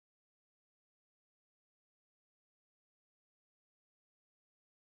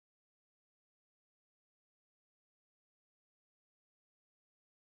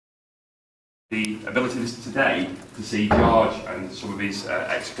the ability today to see George and some of his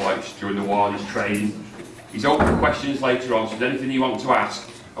exploits during the war and his training. He's open for questions later on, so if there's anything you want to ask.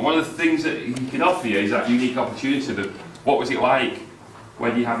 And one of the things that he can offer you is that unique opportunity of what was it like,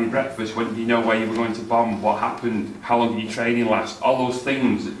 when you have your breakfast, when you know where you were going to bomb, what happened, how long did your training last, all those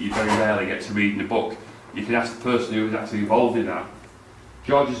things that you very rarely get to read in a book. You can ask the person who was actually involved in that.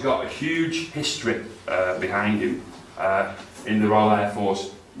 George has got a huge history behind him in the Royal Air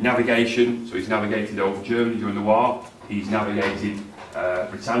Force. Navigation, so he's navigated over Germany during the war, he's navigated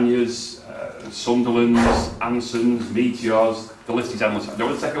Britannias, Sunderlands, Ansons, Meteors, the list is endless. I don't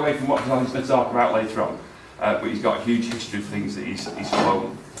want to take away from what George's going to talk about later on, but he's got a huge history of things that he's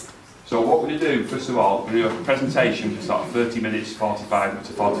flown. So what we're going to do, first of all, we're going to do a presentation for sort of 30 minutes, 45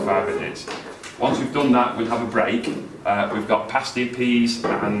 to 45 minutes. Once we've done that, we'll have a break. We've got pasties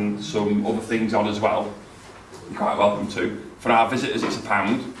and some other things on as well. You're quite welcome to. For our visitors, it's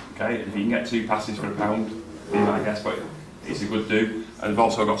 £1. Okay, if you can get 2 passes for £1, be my guess, but it's a good do. And we've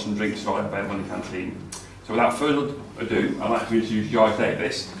also got some drinks available in the canteen. So without further ado, I'd like to introduce George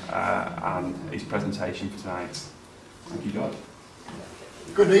Davies and his presentation for tonight. Thank you, George.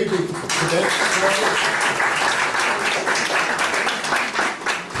 Good evening, cadets.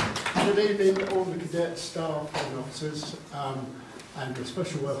 Good evening, all the cadet staff and officers, and a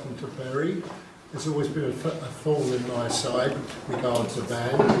special welcome to Barry. There's always been a thorn in my side regards the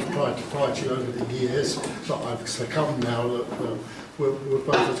band. I've tried to fight you over the years, but I've succumbed now that we're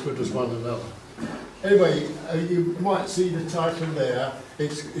both as good as one another. Anyway, you might see the title there.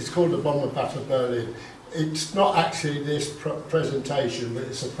 It's called The Bomber Battle of Berlin. It's not actually this presentation, but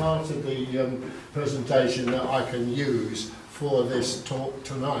it's a part of the presentation that I can use for this talk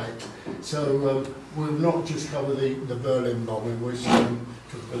tonight. So we'll not just cover the Berlin bombing, which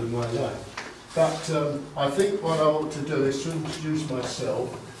took a bit of my life. But I think what I ought to do is to introduce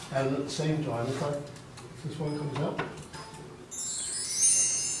myself, and at the same time, if this one comes up.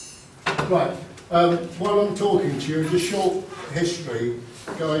 Right, while I'm talking to you, is a short history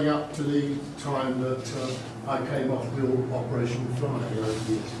going up to the time that I came off the Operation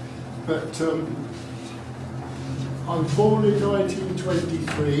Flying. But I was born in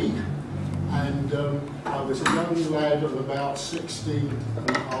 1923, and I was a young lad of about 16 and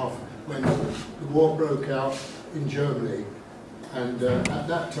a half when the war broke out in Germany, and at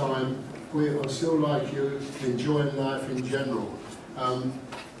that time we were still like you, enjoying life in general.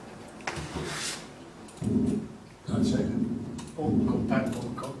 That's it. Come back.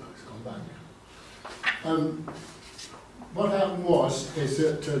 What happened is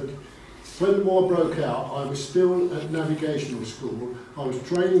that when the war broke out, I was still at navigational school. I was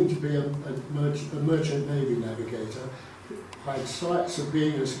training to be a merchant navy navigator. I had sights of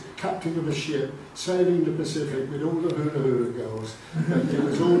being a captain of a ship, sailing the Pacific with all the hula girls. And it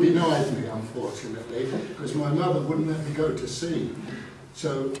was all denied me, unfortunately, because my mother wouldn't let me go to sea.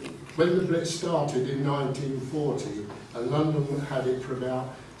 So when the Blitz started in 1940, and London had it for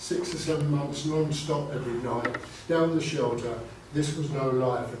about 6 or 7 months non-stop every night, down the shelter, this was no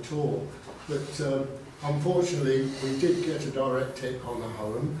life at all. But unfortunately, we did get a direct hit on the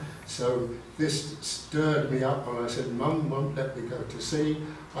home, so this stirred me up, and I said, Mum won't let me go to sea,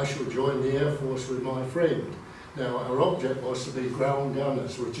 I shall join the Air Force with my friend. Now, our object was to be ground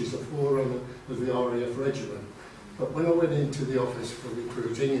gunners, which is a forerunner of the RAF regiment. But when I went into the office for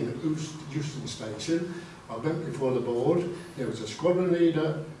recruiting in Euston Station, I went before the board. There was a squadron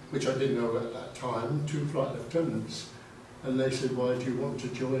leader, which I didn't know at that time, 2 flight lieutenants. And they said, why do you want to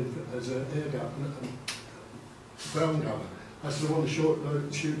join as an air gunner and ground gunner? I said, I want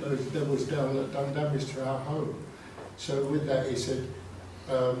to shoot those devils down that done damage to our home. So with that he said,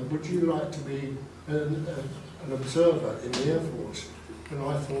 would you like to be an observer in the Air Force? And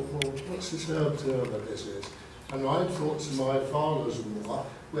I thought, well, what's this observer business? And I thought to my father's war,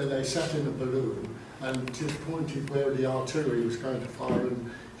 where they sat in a balloon and just pointed where the artillery was going to fire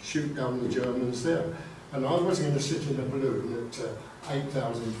and shoot down the Germans there. And I wasn't going to sit in a balloon at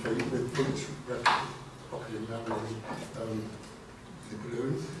 8,000 feet with bullets rocketing down the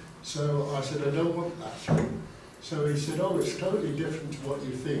balloon. So I said, I don't want that job. So he said, oh, it's totally different to what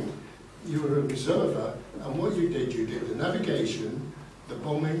you think. You were an observer, and what you did the navigation, the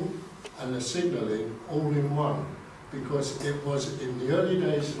bombing, and the signalling all in one. Because it was in the early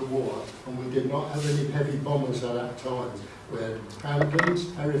days of the war, and we did not have any heavy bombers at that time. We had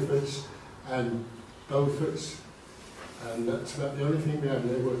Hamdens, Herefords, and Beauforts, and that's about the only thing we had.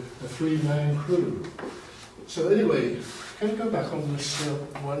 They were a 3-man crew. So anyway, can you go back on this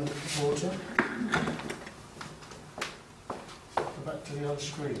one water? Go back to the other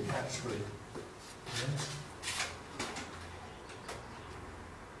screen, that screen. Yes.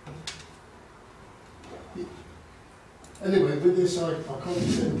 Anyway, with this, I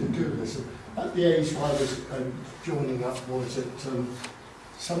condescended to do this. At the age I was joining up was at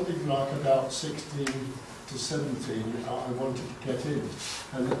something like about 16 to 17, I wanted to get in.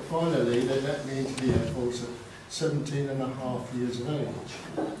 And finally, they let me into the Air Force at 17 and a half years of age.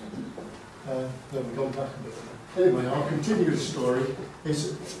 Then we've gone back a bit. Anyway, I'll continue the story.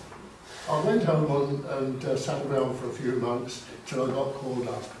 I went home and sat around for a few months till I got called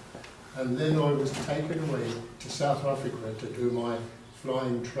up. And then I was taken away to South Africa to do my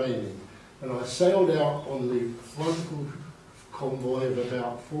flying training. And I sailed out on the wonderful convoy of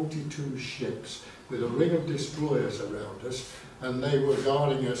about 42 ships with a ring of destroyers around us, and they were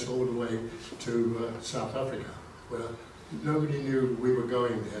guarding us all the way to South Africa, where nobody knew we were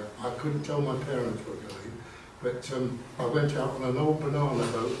going there. I couldn't tell my parents were going, but I went out on an old banana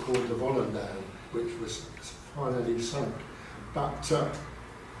boat called the Volendam, which was finally sunk. But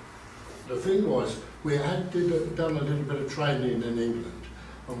the thing was, we had done a little bit of training in England,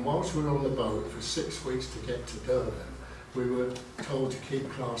 and whilst we were on the boat for 6 weeks to get to Durban, we were told to keep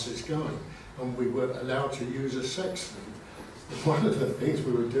classes going, and we were allowed to use a sextant. One of the things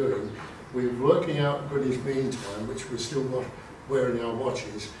we were doing, we were working out Greenwich Mean Time, which we're still not wearing our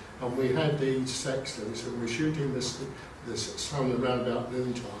watches, and we had these sextants, and we're shooting the sun around about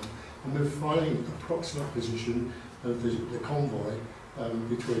noontime, and we're finding the approximate position of the convoy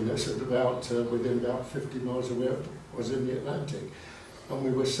between us at about within about 50 miles of where it was in the Atlantic. And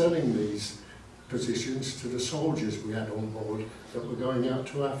we were selling these positions to the soldiers we had on board that were going out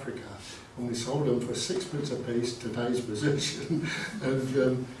to Africa. And we sold them for 6p a piece, today's position,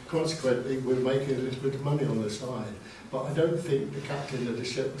 and consequently we're making a little bit of money on the side. But I don't think the captain of the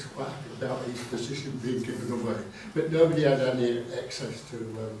ship was quite happy about his position being given away. But nobody had any access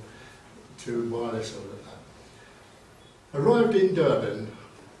to wireless or that. Arrived in Durban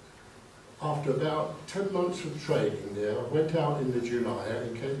after about 10 months of training there. I went out in the July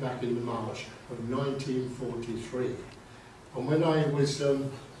and came back in the March of 1943. And when I was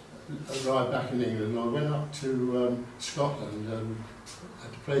arrived back in England, I went up to Scotland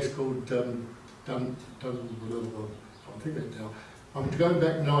at a place called I'm going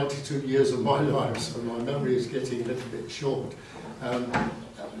back 92 years of my life, so my memory is getting a little bit short.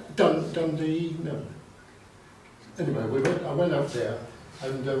 Dundee, no. Anyway, I went up there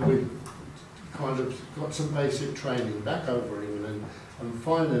and we kind of got some basic training back over England, and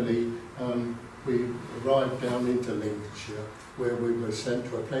finally we arrived down into Lincolnshire, where we were sent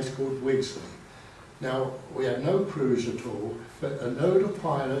to a place called Wigsley. Now, we had no crews at all, but a load of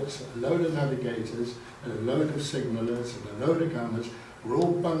pilots, a load of navigators, and a load of signallers, and a load of gunners were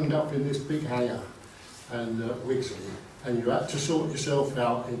all bunged up in this big hangar and Wigsley, and you had to sort yourself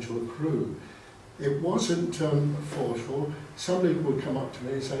out into a crew. It wasn't forceful. Somebody would come up to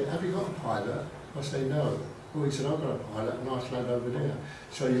me and say, "Have you got a pilot?" I say, "No." Well, he said, "I've got a pilot, a nice lad over there."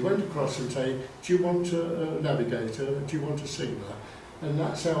 So you went across and say, "Do you want a navigator? Do you want a signaller?" And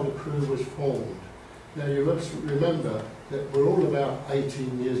that's how the crew was formed. Now you must remember that we're all about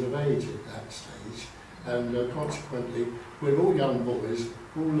 18 years of age at that stage, and consequently we're all young boys,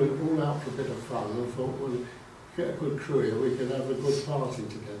 all out for a bit of fun, and thought, well, get a good crew here, we can have a good party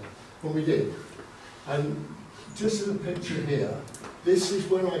together. Well, we did. And just in the picture here, this is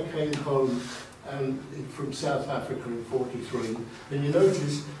when I came home from South Africa in '43, and you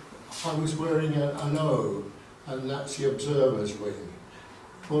notice I was wearing an O, and that's the observer's wing.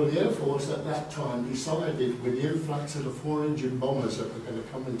 Well, the Air Force at that time decided, with the influx of the 4-engine bombers that were going to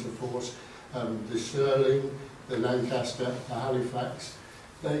come into force, the Sterling, the Lancaster, the Halifax,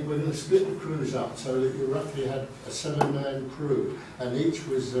 they were going to split the crews up so that you roughly had a 7-man crew, and each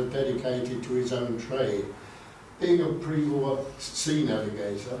was dedicated to his own trade. Being a pre-war sea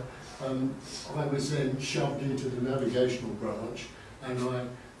navigator, I was then shoved into the navigational branch, and I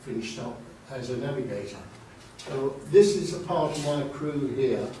finished up as a navigator. So this is a part of my crew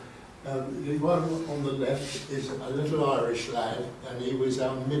here. The one on the left is a little Irish lad, and he was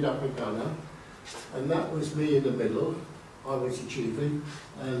our mid-upper gunner, and that was me in the middle. I was the chiefy,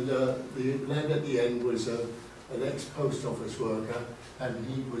 and the lad at the end was an ex-post office worker, and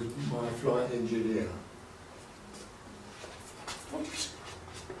he was my flight engineer. Oops.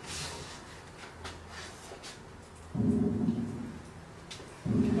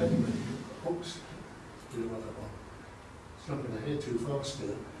 Anyway, oops. It's not going to hit too fast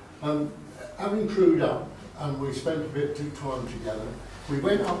here. Having crewed up, and we spent a bit of time together, we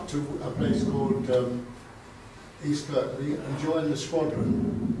went up to a place called East Kirkby and joined the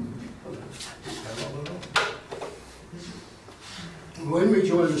Squadron. When we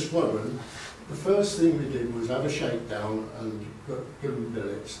joined the Squadron, the first thing we did was have a shakedown and give them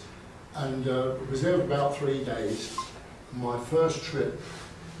billets. And was there about 3 days. my first trip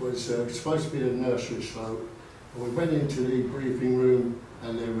was supposed to be a nursery slope. And we went into the briefing room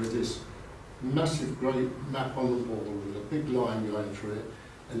and there was this massive great map on the wall with a big line going through it,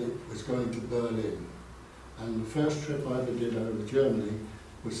 and it was going to Berlin. And the first trip I ever did over Germany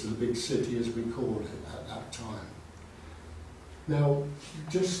was to the big city, as we called it at that time. Now,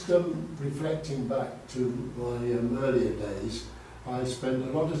 just reflecting back to my earlier days, I spent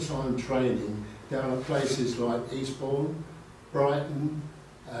a lot of time training down at places like Eastbourne, Brighton,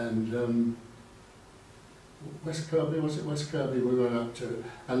 and West Kirby, was it West Kirby we went up to?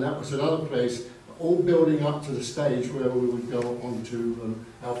 And that was another place, all building up to the stage where we would go on to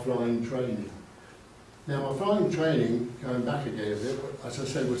our flying training. Now, our flying training, going back again a bit, as I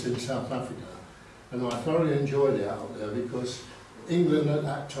said, was in South Africa. And I thoroughly enjoyed it out there because England at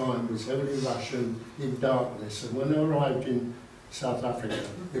that time was heavily Russian in darkness. And when I arrived in South Africa,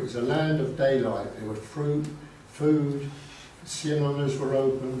 it was a land of daylight. There was fruit, food, cinemas were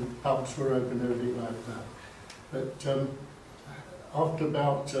open, pubs were open, everything like that. But after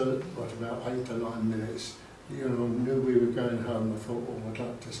about 8 to 9 minutes, you know, knew we were going home. I thought, oh, I'd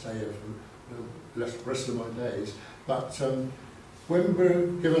like to stay here for the rest of my days. But when we were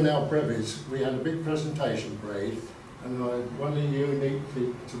given our brevets, we had a big presentation parade, and one of the unique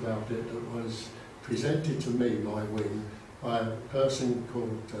things about it that was presented to me, my wing, by a person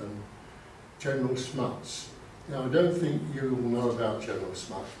called General Smuts. Now, I don't think you all know about General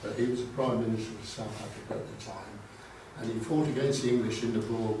Smuts, but he was the Prime Minister of South Africa at the time, and he fought against the English in the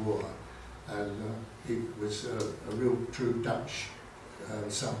Boer War, and he was a real true Dutch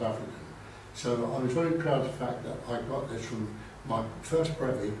South African. So I was very proud of the fact that I got this from, my first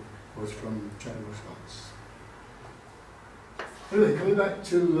brevet was from General Smuts. Anyway, coming back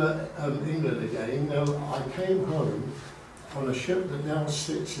to England again, I came home on a ship that now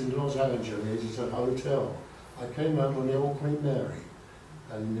sits in Los Angeles as a hotel. I came home on the old Queen Mary,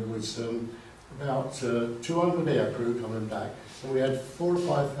 and there was about 200 aircrew coming back, and we had 4,000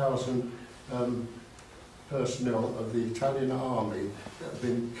 or 5,000 personnel of the Italian army that had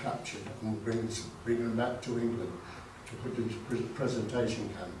been captured, and bringing them back to England to put into presentation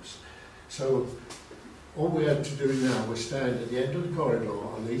camps. So all we had to do now was stand at the end of the corridor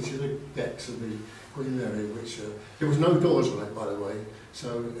on each of the decks of the Queen Mary, which there was no doors on it, by the way,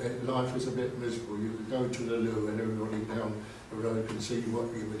 so life was a bit miserable. You could go to the loo and everybody down the road can see what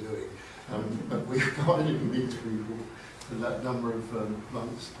you were doing. But we can't even meet people for that number of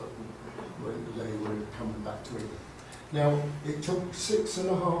months when they were coming back to England. Now, it took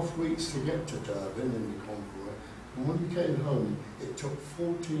 6.5 weeks to get to Durban in the convoy, and when we came home, it took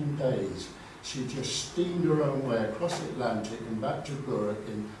 14 days. She just steamed her own way across the Atlantic and back to Berwick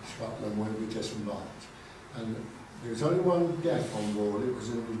in Scotland, where we disembarked. And there was only one death on board. It was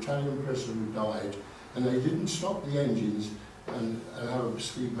an Italian prisoner who died, and they didn't stop the engines and have a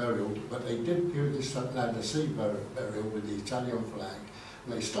sea burial, but they did give this lad a sea burial with the Italian flag.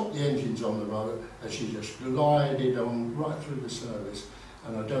 And they stopped the engines on the boat, and she just glided on right through the service,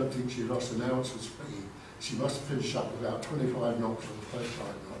 and I don't think she lost an ounce of speed. She must have finished up about 25 knots or 35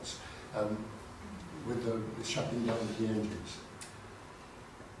 knots. With the shutting down of the engines.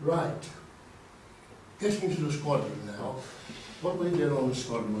 Right, getting to the squadron now. What we did on the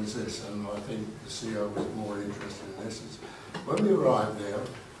squadron was this, and I think the CEO was more interested in this, is when we arrived there,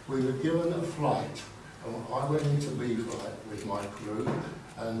 we were given a flight. I went into B flight with my crew,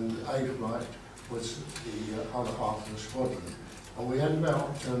 and A flight was the other half of the squadron. And we had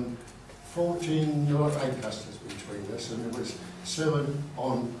about 14 Lancasters between us, and there was 7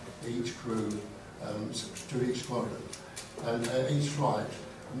 on each crew to each squadron, and each flight.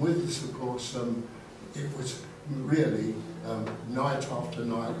 And with this, of course, it was really night after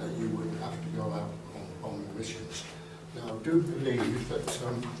night that you would have to go out on missions. Now, I do believe that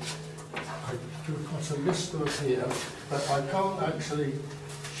I've got a list of here, but I can't actually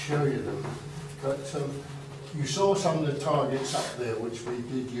show you them. But you saw some of the targets up there which we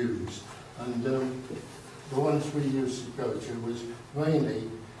did use, and the ones we used to go to was mainly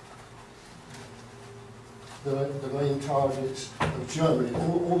the main targets of Germany.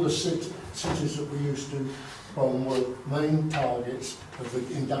 All the cities that we used to bomb were main targets of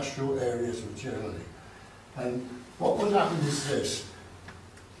the industrial areas of Germany. And what would happen is this.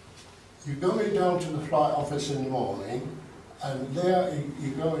 You go down to the flight office in the morning, and there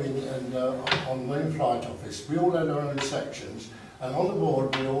you go in and on the main flight office. We all had our own sections, and on the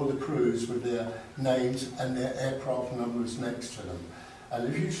board were all the crews with their names and their aircraft numbers next to them. And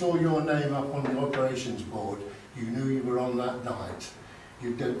if you saw your name up on the operations board, you knew you were on that night.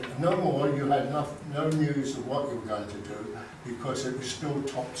 You did no more, you had no news of what you were going to do because it was still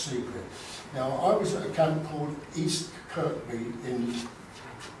top secret. Now, I was at a camp called East Kirkby in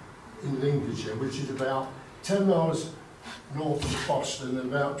Lincolnshire, which is about 10 miles north of Boston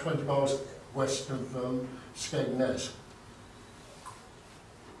and about 20 miles west of Skegness.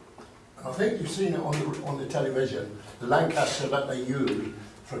 I think you've seen it on the television, the Lancaster that they use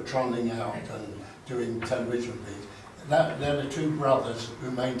for trolling out and doing television things. They're the two brothers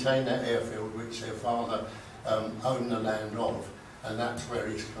who maintain that airfield, which their father owned the land of, and that's where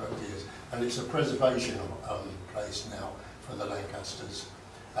East Kirkby is. And it's a preservation place now for the Lancasters.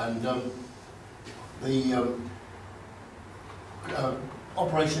 And the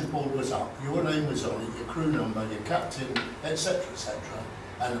operations board was up, your name was on it, your crew number, your captain, etc.,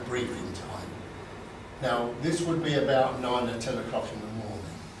 and a briefing time. Now, this would be about 9 or 10 o'clock in the morning.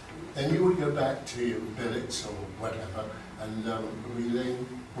 Then you would go back to your billets or whatever, and we then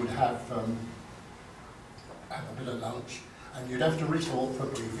would have a bit of lunch, and you'd have to report for a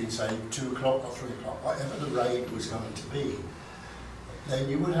briefing, say 2 o'clock or 3 o'clock, whatever the raid was going to be. Then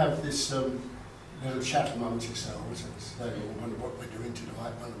you would have this little chat amongst yourselves and say, wonder what we're doing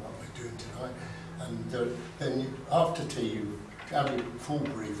tonight, wonder what we're doing tonight. And then after tea, you have a full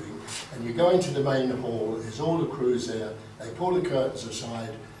briefing, and you go into the main hall, there's all the crews there, they pull the curtains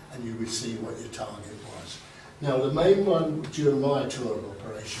aside, and you would see what your target was. Now, the main one during my tour of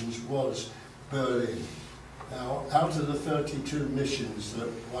operations was Berlin. Now, out of the 32 missions that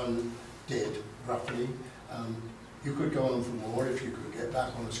one did, roughly, you could go on for more if you could get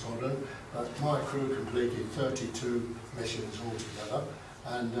back on the squadron, but my crew completed 32 missions altogether,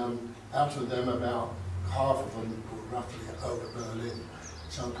 and out of them, about half of them were roughly over Berlin.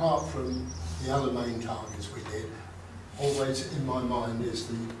 So apart from the other main targets we did, always in my mind is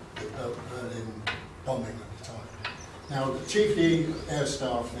the Berlin bombing at the time. Now, the Chief of Air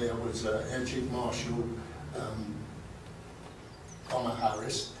Staff there was Air Chief Marshal Bomber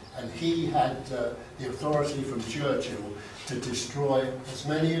Harris, and he had the authority from Churchill to destroy as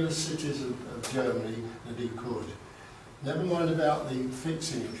many of the cities of Germany that he could. Never mind about the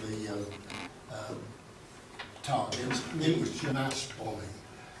fixing of the targets, it was mass bombing.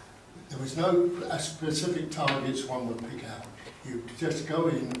 There was no specific targets one would pick out. You just go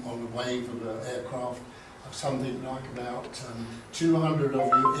in on a wave of an aircraft of something like about 200 of you in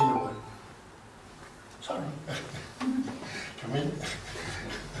a wave. Sorry. Come in.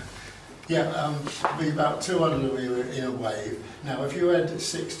 Yeah, be about 200 of you in a wave. Now, if you had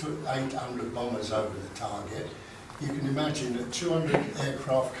 600 to 800 bombers over the target, you can imagine that 200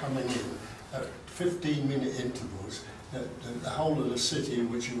 aircraft coming in at 15-minute intervals, the whole of the city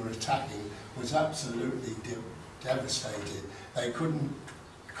in which you were attacking was absolutely devastated. They couldn't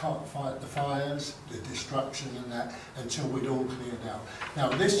fight the fires, the destruction and that, until we'd all cleared out. Now,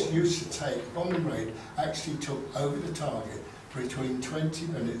 this used to take, bombing raid actually took over the target between 20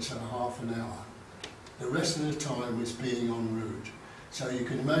 minutes and half an hour. The rest of the time was being en route. So you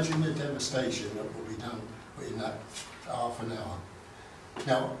can imagine the devastation that would be done in that half an hour.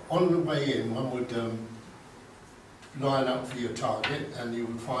 Now, on the way in, one would line up for your target, and you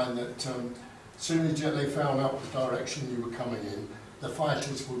would find that as soon as they found out the direction you were coming in, the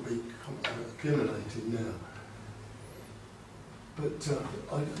fighters would be accumulating there. But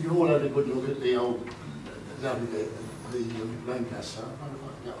you all had a good look at the old Navigator, the Lancaster. I wonder if I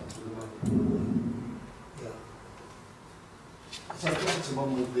can get onto the one. Yeah. So that's the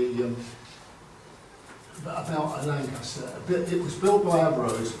one with the about a Lancaster. It was built by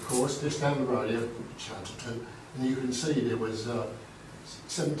Abrose, of course, just down the road here, Chatterton, and you can see there was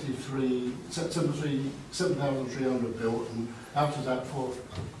 7,300 built, and out of that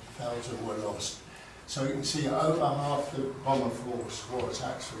 4,000 were lost. So you can see over half the bomber force was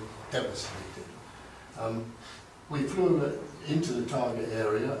actually devastated. We flew into the target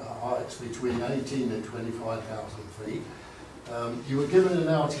area at heights between 18 and 25,000 feet. You were given an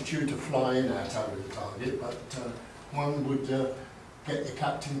altitude to fly in at over the target, but one would get the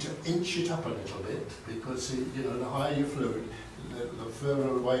captain to inch it up a little bit, because you know, the higher you flew, the further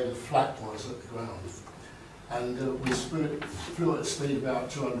away the flat was at the ground. And we flew at a speed about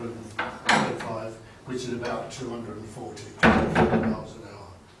 225, which is about 240 miles an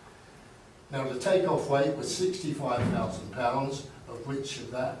hour. Now, the takeoff weight was 65,000 pounds, of which of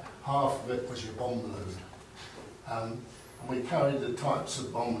that, half of it was your bomb load. And we carried the types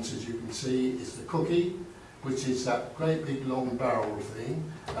of bombs, as you can see, is the Cookie, which is that great big long barrel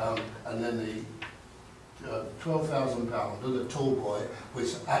thing, and then the 12,000 pounder, the tall boy,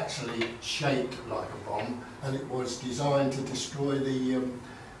 was actually shaped like a bomb, and it was designed to destroy the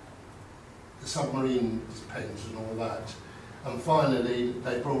submarine pens and all that. And finally,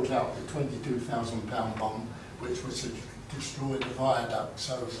 they brought out the £22,000 bomb, which was to destroy the viaducts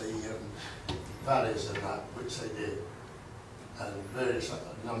over the valleys and that, which they did, and various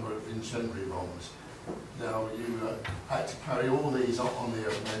number of incendiary bombs. Now, you had to carry all these on the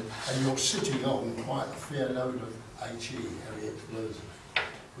airplane, and you're sitting on quite a fair load of HE, heavy explosive,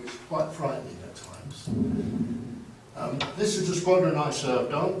 which is quite frightening at times. This is the squadron I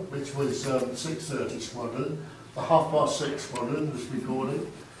served on, which was 630 Squadron, the 6:30 Squadron, as we call it,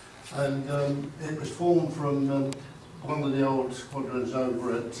 and it was formed from one of the old squadrons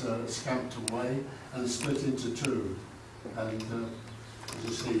over at Scampton Way and split into two. And as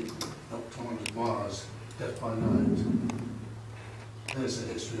you see, Dr. Thomas Myers, Death by Night. There's the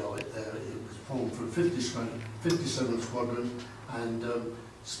history of it there. It was formed from 57 Squadron and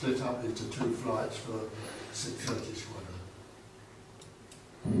split up into two flights for 630 Squadron.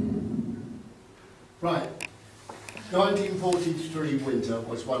 Right. 1943 winter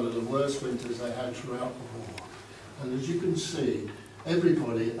was one of the worst winters they had throughout the war. And as you can see,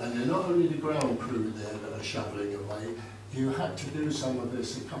 everybody, and they're not only the ground crew there that are shoveling away, you had to do some of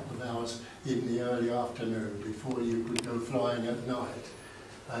this a couple of hours in the early afternoon before you could go flying at night.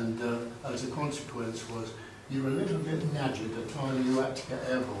 And as a consequence was, you were a little bit nudged at the time you had to get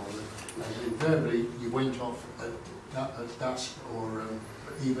airborne, and invariably you went off at dusk or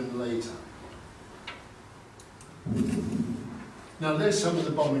even later. Now there's some of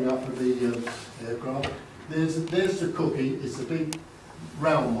the bombing up of the aircraft. There's the cookie, it's the big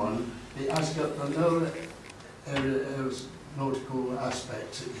round one. It has got a lower aeronautical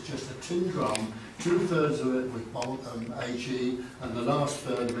aspects. It was just a tin drum, 2/3 of it was Bolton HE, and the last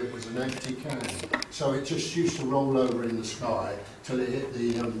third of it was an empty can. So it just used to roll over in the sky till it hit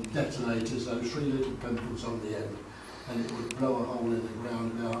the detonators, those three little pimples on the end, and it would blow a hole in the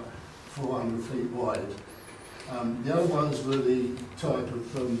ground about 400 feet wide. The other ones were the type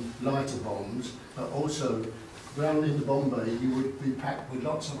of lighter bombs, but also ground in the bomb bay you would be packed with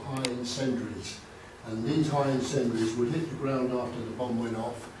lots of high incendiaries. And these high incendiaries would hit the ground after the bomb went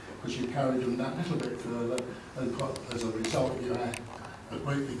off, because you carried them that little bit further, and as a result you had a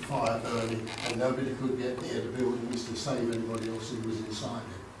great big fire burning, and nobody could get near the buildings to save anybody else who was inside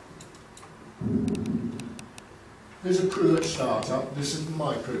it. There's a crew at start-up. This is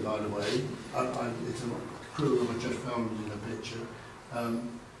my crew, by the way. It's a crew I just found in a picture.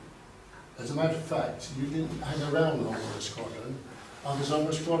 As a matter of fact, you didn't hang around long on the squadron. I was on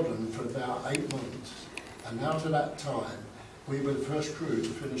the squadron for about 8 months, and out of that time, we were the first crew to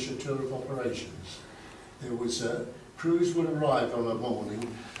finish a tour of operations. There was crews would arrive on a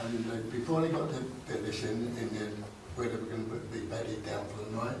morning, and before they got their billets in where they were going to be bedded down for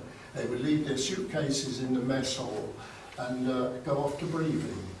the night, they would leave their suitcases in the mess hall and go off to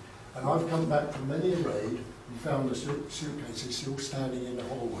briefing. And I've come back from many a raid and found the suitcases still standing in the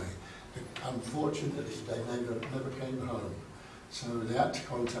hallway. Unfortunately, they never came home. So they had to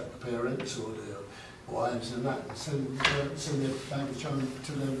contact the parents or their wives and that, and send their baggage home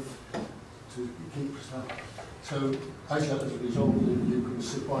to them to keep stuff. So as a result, you can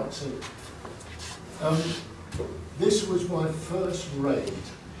see quite see. This was my first raid.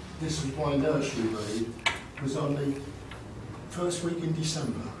 This was my nursery raid. It was on the first week in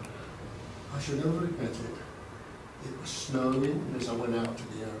December. I should never forget it. It was snowing as I went out to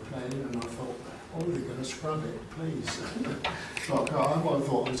the airplane, and I thought, oh, they're going to scrub it, please. So I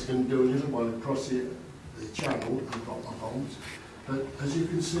thought I was going to do a little one across the channel and drop my bombs. But as you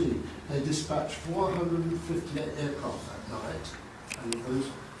can see, they dispatched 450 aircraft that night, and it was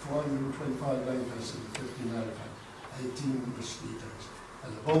 425 Lancaster and 50 Halifax, 18 mosquitoes.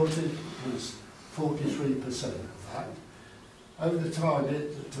 And the Bolton was 43% of that. Over the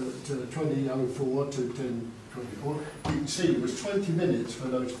target to 2004 to 1024, you can see it was 20 minutes for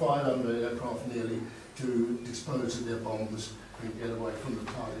those 500 aircraft nearly to dispose of their bombs and get away from the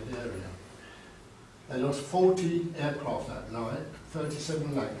target area. They lost 40 aircraft that night,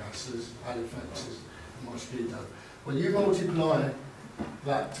 37 Lancasters, Halifaxes, and Mosquito. When you multiply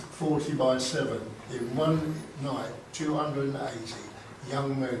that 40 by 7, in one night, 280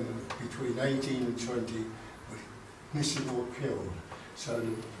 young men between 18 and 20 were missing or killed. So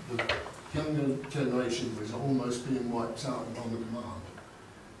the younger generation was almost being wiped out on the demand.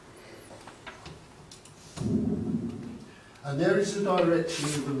 And there is the direction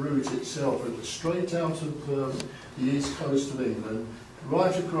of the route itself. It was straight out of the east coast of England,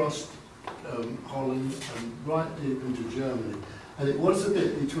 right across Holland and right deep into Germany. And it was a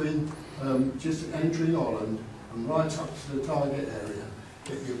bit between just entering Holland and right up to the target area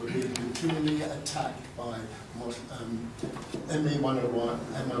that you were being continually attacked by ME-101,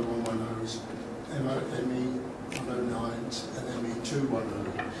 MO-110s, ME 109s and then me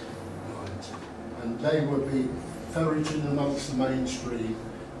 210s. And they would be ferreting amongst the mainstream,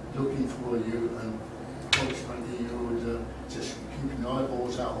 looking for you, and consequently you would just keep your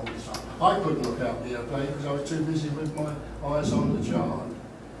eyeballs out all the time. I couldn't look out the airplane because I was too busy with my eyes on the chart.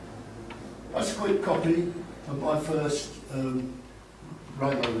 That's a quick copy of my first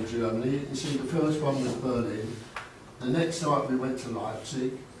run over Germany. You can see the first one was Berlin. The next night we went to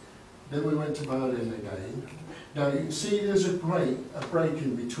Leipzig. Then we went to Berlin again. Now you can see there's a break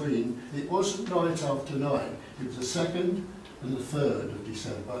in between. It wasn't night after night. It was the 2nd and the 3rd of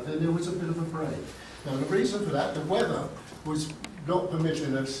December. Then there was a bit of a break. Now the reason for that, the weather was not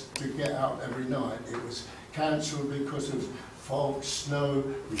permitting us to get out every night. It was cancelled because of fog, snow,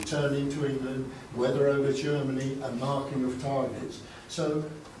 returning to England, weather over Germany, and marking of targets. So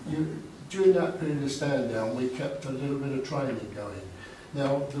during that period of stand down, we kept a little bit of training going.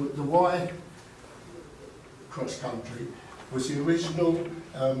 Now the Y cross country was the original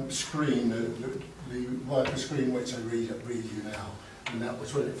screen, the wiper screen which I read you now, and that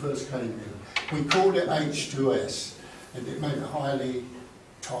was when it first came in. We called it H2S, and it meant highly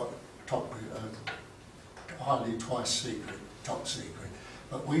twice secret, top secret.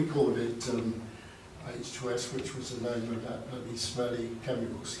 But we called it H2S, which was the name of that bloody smelly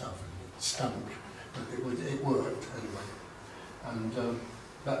chemical stuff. It stunk, but it worked anyway. And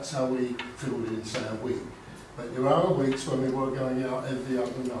that's how we filled in, say, a week. But there are weeks when we were going out every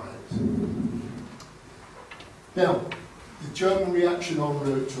other night. Now, the German reaction en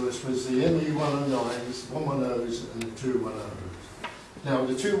route to us was the ME-109s, 110s and the 210s. Now,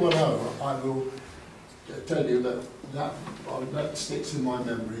 the 210, I will tell you that sticks in my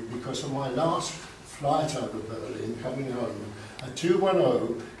memory because on my last flight over Berlin, coming home, a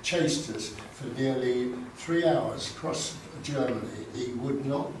 210 chased us for nearly 3 hours across Germany. He would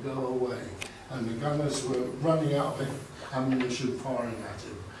not go away, and the gunners were running out of ammunition firing at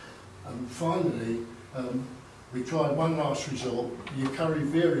him. And finally, we tried one last resort. You carry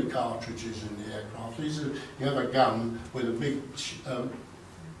Vary cartridges in the aircraft. You have a gun with a big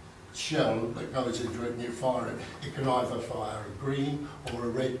shell that goes into it and you fire it. It can either fire a green or a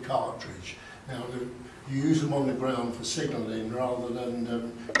red cartridge. Now, you use them on the ground for signalling rather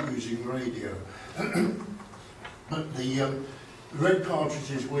than using radio. But the red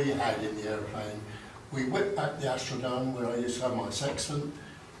cartridges we had in the airplane, we whipped back the Astrodome where I used to have my sextant,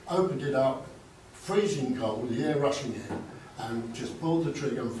 opened it up, freezing cold, the air rushing in, and just pulled the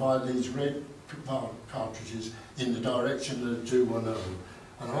trigger and fired these red cartridges in the direction of the 210.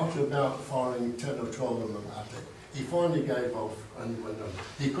 And after about firing 10 or 12 of them at it, he finally gave off and went on.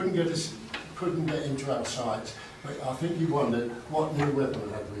 He couldn't get into our sights, but I think he wondered what new weapon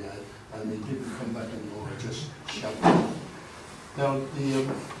had we had, and he didn't come back anymore, he just shoved it. Now,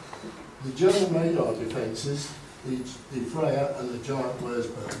 the German radar defences, the Freya and the giant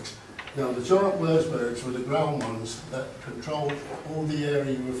Wurzburgs. Now, the giant Wurzburgs were the ground ones that controlled all the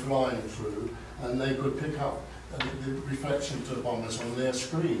area you were flying through, and they could pick up the reflections of the bombers on their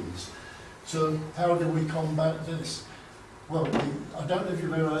screens. So how do we combat this? Well, I don't know if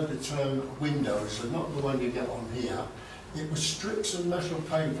you've ever heard the term windows, so not the one you get on here. It was strips of metal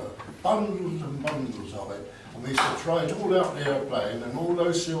paper, bundles and bundles of it, and we used to throw it all out the airplane, and all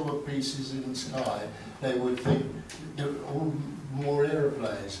those silver pieces in the sky, they would think they were all more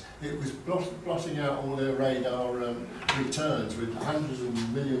aeroplanes. It was blotting out all their radar returns with hundreds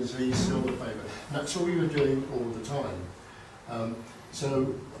of millions of these silver paper. And that's all you were doing all the time.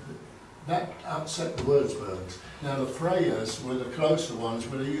 So that upset the Wurzburgs. Now the Freyas were the closer ones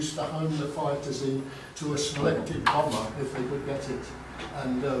where they used to home the fighters in to a selected bomber if they could get it.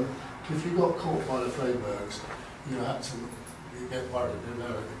 And if you got caught by the Freybergs, you had to get worried.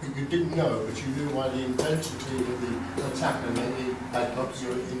 You didn't know, but you knew by the intensity of the attack and then he had got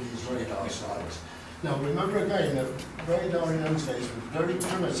you in these radar sites. Now remember again that radar in those days was very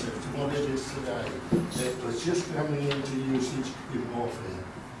primitive to what it is today. It was just coming into usage in warfare.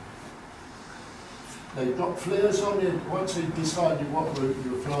 They got flares on it. Once they decided what route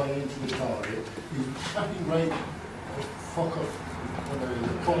you were flying into the target, you fucking rate Fokker, whatever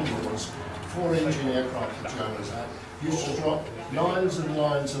the Condors, 4-engine aircraft the Germans had, used to drop lines and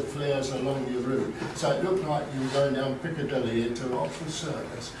lines of flares along your route. So it looked like you were going down Piccadilly into Oxford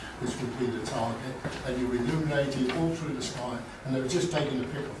Circus, which would be the target, and you were illuminating all through the sky, and they were just taking a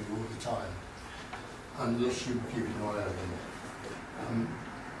pic of you all the time, unless you were keeping an eye on them.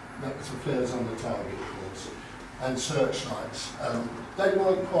 That was the flares on the target, of course, and searchlights. They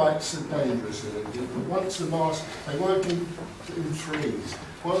weren't quite so dangerous, but once the mast, they weren't in threes.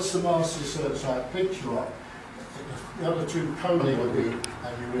 Once the master searchlight picked you up, the other two coning would be,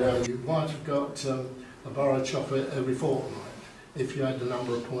 and you might have got a bar of chocolate every fortnight if you had the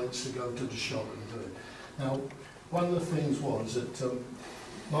number of points to go to the shop and do it. Now, one of the things was that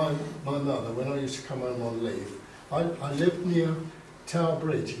my mother, when I used to come home on leave, I lived near Tower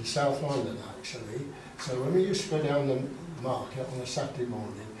Bridge in South London actually, so when we used to go down the market on a Saturday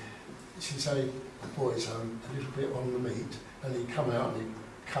morning, she'd say, the boys home, a little bit on the meat, and he'd come out and he'd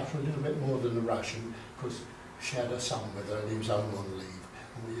cut a little bit more than the ration, because she had her son with her and he was home on leave.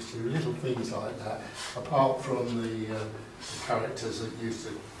 And we used to do little things like that, apart from the characters that used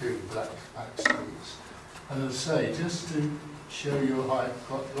to do black streets. And as I say, just to show you, I've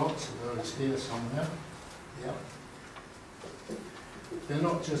got lots of those here somewhere. Yep. They're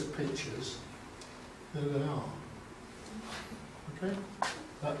not just pictures, there they are. Okay?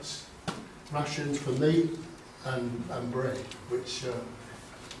 That's rations for meat and bread, which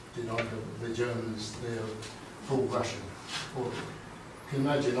denied the Germans their full ration. Or, you can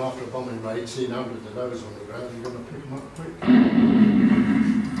imagine after a bombing raid, seeing hundreds of those on the ground, you're going to pick them up quick.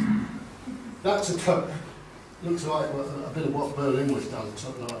 That's looks like a bit of what Berlin was done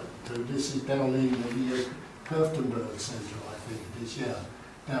tonight too. This is down in the Kurfenberg Centre, I think it is, yeah,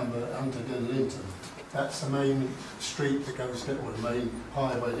 down under Den Linden. That's the main street that goes down, or the main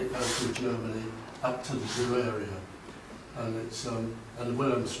highway that goes through Germany up to the zoo area. And it's and the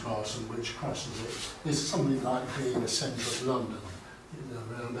Wilhelmstrasse, which crosses it. It's something like being the centre of London, you know,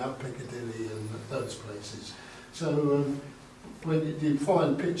 around about Piccadilly and those places. So when you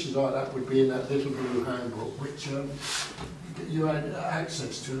find pictures like that, would be in that little blue handbook, which you had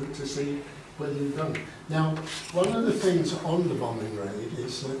access to see whether you've done it. Now, one of the things on the bombing raid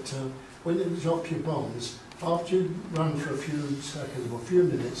is that when you drop your bombs, after you run for a few seconds or a few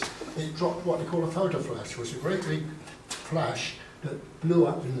minutes, it dropped what they call a photo flash, which was a great big flash that blew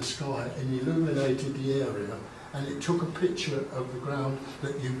up in the sky and illuminated the area, and it took a picture of the ground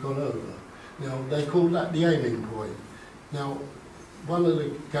that you'd gone over. Now, they called that the aiming point. Now, one of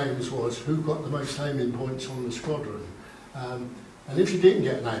the games was who got the most aiming points on the squadron. And if you didn't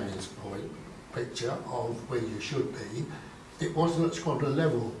get an aiming point picture of where you should be, it wasn't at squadron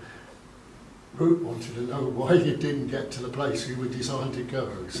level. Group wanted to know why you didn't get to the place you were designed to go.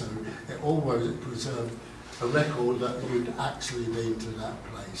 So it always was a record that you'd actually been to that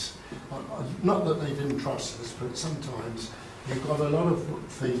place. Not that they didn't trust us, but sometimes you've got a lot of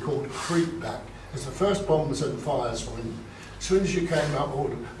thing called creep back. As the first bomb was at the fires point, as soon as you came up,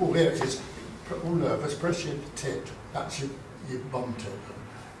 oh here it is, all nervous, press your tit, that's you bombed it.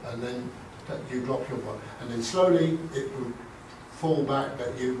 And then you drop your bomb. And then slowly it would fall back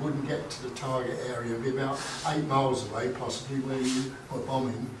that you wouldn't get to the target area, be about 8 miles away, possibly where you were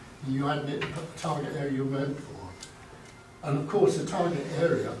bombing, and you hadn't hit the target area you were meant for. And of course the target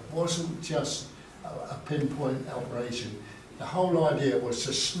area wasn't just a pinpoint operation. The whole idea was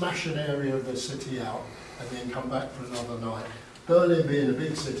to smash an area of the city out and then come back for another night. Berlin being a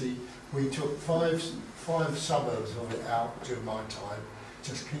big city, we took five suburbs of it out during my time,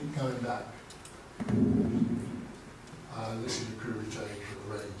 just keep going back. This is the crew returning for the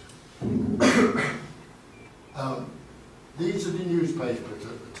raid. These are the newspapers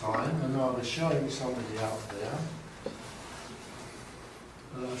at the time, and I was showing somebody out there,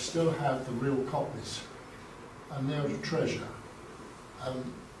 and I still have the real copies, and they're a treasure.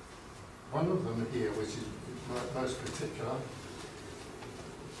 One of them here, which is most particular,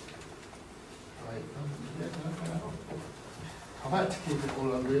 I've had to keep it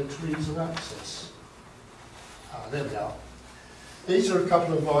all under trees of access. There we are. These are a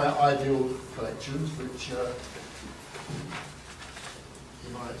couple of my ideal collections, which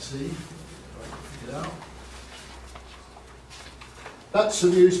you might see, if I can pick it out. That's the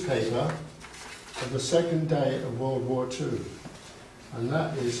newspaper of the second day of World War II, and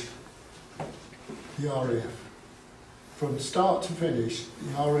that is the RAF. From start to finish,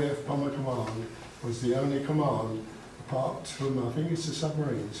 the RAF Bomber Command was the only command, apart from, I think it's the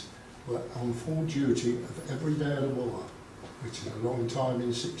submarines, were on full duty of every day of the war, which is a long time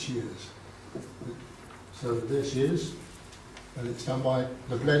in 6 years. So this is, and it's done by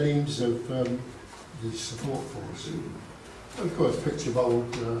the blendings of the support force. And of course, picture of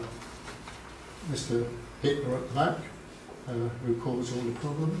old Mr. Hitler at the back, who caused all the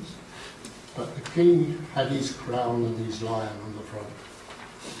problems. But the king had his crown and his lion on the front.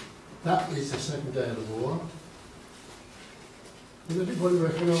 That is the second day of the war. Does anybody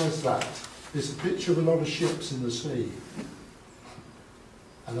recognise that? There's a picture of a lot of ships in the sea,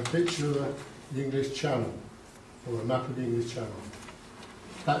 and a picture of the English Channel, or a map of the English Channel.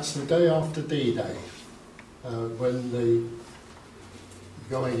 That's the day after D-Day, when the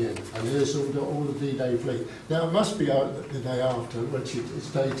going in, and here's all the D-Day fleet. Now it must be out the day after, which it's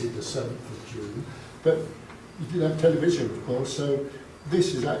dated the 7th of June, but you didn't have television, of course, so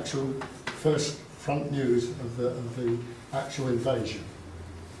this is actual first front news of the actual invasion.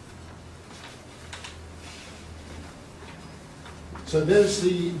 So there's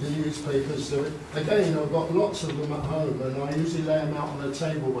the newspapers. Again, I've got lots of them at home, and I usually lay them out on the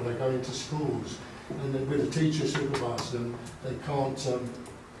table when I go into schools. And then with a teacher supervising them, they can't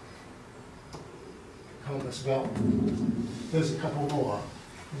mess about. There's a couple more.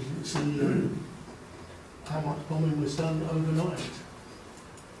 You can see how much bombing was done overnight.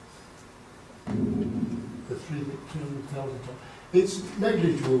 The 300,000. It's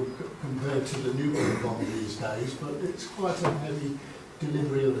negligible compared to the nuclear bomb these days, but it's quite a heavy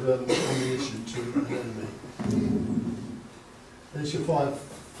delivery of ammunition to an enemy. There's your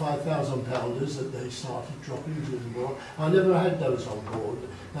 £5,000 that they started dropping during the war. I never had those on board.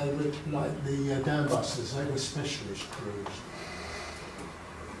 They were like the dam busters, they were specialist crews.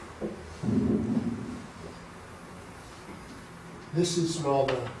 This is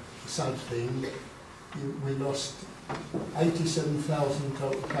rather a sad thing. We lost 87,000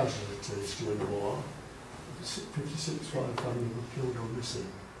 total casualties during the war. 56,500 were killed or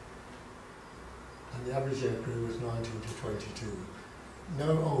missing. And the average air crew was 19 to 22.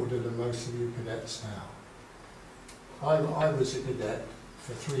 No older than most of you cadets now. I was a cadet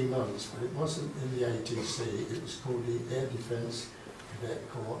for 3 months, but it wasn't in the ATC. It was called the Air Defence Cadet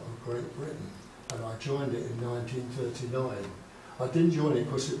Corps of Great Britain, and I joined it in 1939. I didn't join it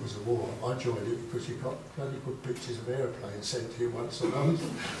because it was a war. I joined it because you got bloody good pictures of aeroplanes sent to you once a month.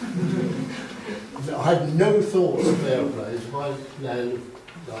 I had no thoughts of aeroplanes. My land of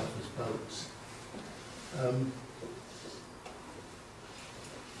life was boats.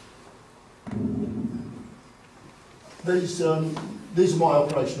 These are my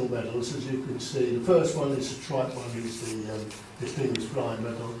operational medals, as you can see. The first one is the Tripe one, is the Distinguished Flying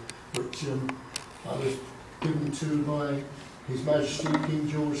Medal, which I was given to by His Majesty King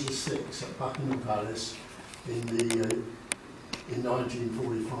George VI at Buckingham Palace in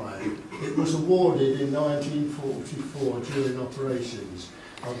 1945. It was awarded in 1944 during operations.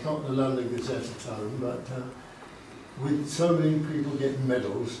 I've got the London Gazette at home, but with so many people getting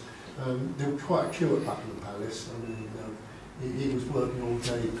medals, they were quite a queue at Buckingham Palace. I mean, he was working all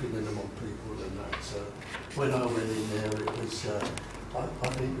day pinning them on people and that. So when I went in there, it was, I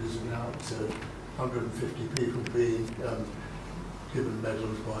think there was about 150 people being given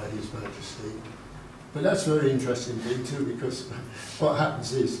medals by His Majesty. But that's a very interesting thing too, because what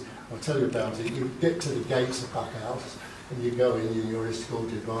happens is, I'll tell you about it, you get to the gates of Buck House and you go in and you're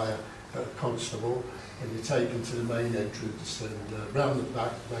escorted by a constable, and you're taken to the main entrance and round the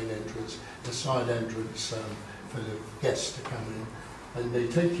back main entrance, the side entrance for the guests to come in. And they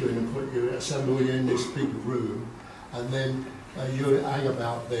take you in and assemble you in this big room, and then you hang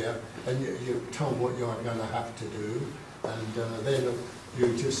about there and you're told what you're going to have to do, and then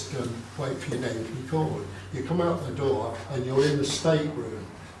you just wait for your name to be called. You come out the door and you're in the stateroom,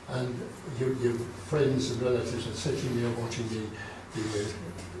 and your friends and relatives are sitting there watching the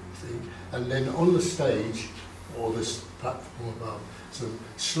thing. And then on the stage, or this platform above, some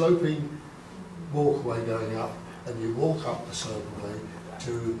sloping walkway going up, and you walk up the slopeway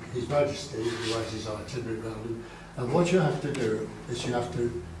to His Majesty, who has his itinerary around him. And what you have to do is you have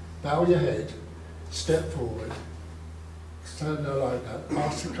to bow your head, step forward, stand there like that,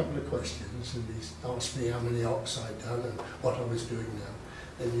 ask a couple of questions, and he asked me how many ops I'd done and what I was doing now.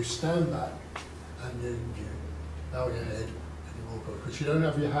 Then you stand back and then you bow your head and you walk up, because you don't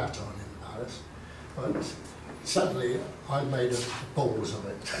have your hat on in Paris. But suddenly I made balls of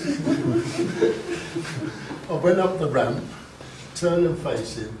it. I went up the ramp, turned and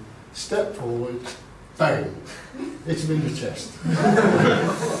faced him, stepped forward, bang, hit him in the chest.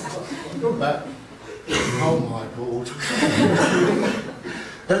 Look back. Oh my God.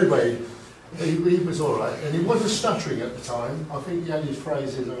 Anyway, he was all right, and he wasn't stuttering at the time. I think he had his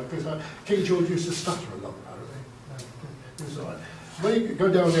phrases, because King George used to stutter a lot, apparently. He was all right. When you go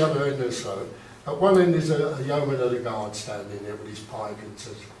down the other end of the slope, at one end is a yeoman of the guard standing there with his pipe and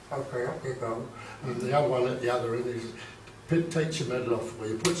says, okay, up you go. And the other one at the other end is, takes your medal off for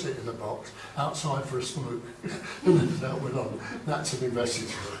you, puts it in the box, outside for a smoke. And then that went on. That's an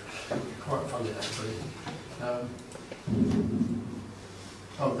investigator. Quite funny, actually.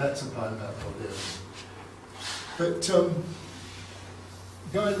 Oh, that's a blind map for this. But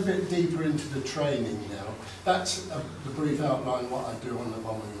going a bit deeper into the training now, that's the brief outline what I do on the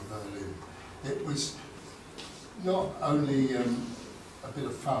bombing of Berlin. It was not only a bit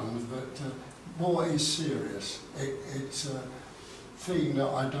of fun, but war is serious. It's thing that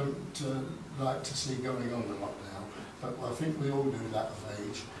I don't like to see going on a lot now, but I think we all do that of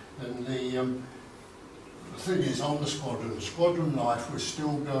age. And the thing is, on the squadron life was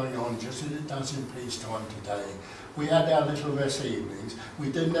still going on just as it does in peacetime today. We had our little rest evenings.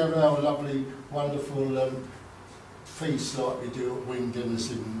 We didn't have our lovely, wonderful feasts like we do at wing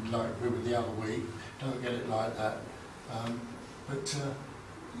dinners like we were the other week. Don't get it like that. But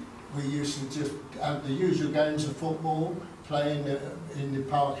we used to just have the usual games of football, playing in the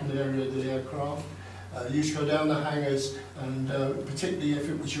parking area of the aircraft. You used to go down the hangars, and particularly if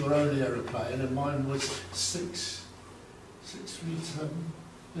it was your own aeroplane, and mine was 6 feet.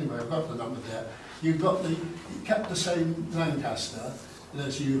 Anyway, I've got the number there. You kept the same Lancaster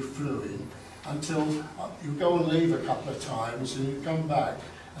as you flew in until you go and leave a couple of times, and you come back,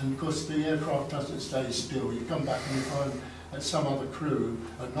 and of course the aircraft doesn't stay still. You come back and you find that some other crew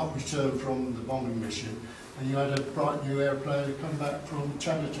had not returned from the bombing mission, and you had a bright new airplane come back from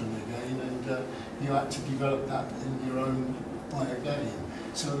Chatterton again, and you had to develop that in your own way again.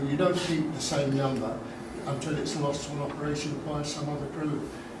 So you don't keep the same number until it's lost on operation by some other crew,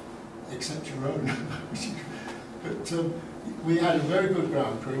 except your own. But we had a very good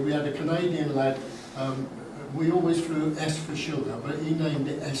ground crew. We had a Canadian lad, we always flew S for sugar, but he named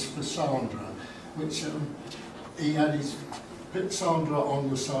it S for Sandra, which he had his Sandra on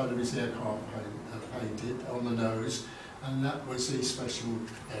the side of his aircraft painted on the nose, and that was his special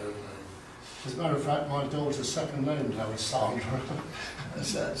aeroplane. As a matter of fact, my daughter's second name was Sandra,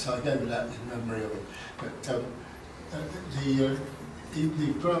 so I gave her that in memory of it. But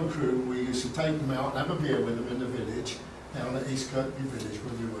the ground crew, we used to take them out and have a beer with them in the village, down at East Kirkby village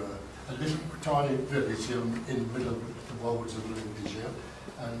where we were. A little tiny village in the middle of the wilds of Lincolnshire,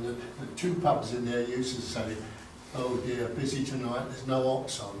 and the two pubs in there used to say, "Oh dear, busy tonight, there's no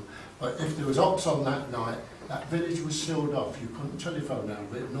ops on." But if there was ops on that night, that village was sealed off. You couldn't telephone out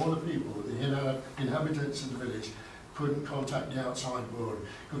of it, and all the people, the inhabitants of the village, couldn't contact the outside world.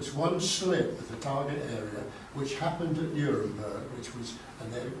 Because one slip of the target area, which happened at Nuremberg, which was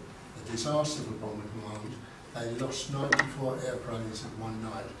a disaster for Bomber Command, they lost 94 airplanes in one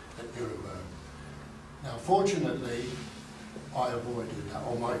night at Nuremberg. Now, fortunately, I avoided that,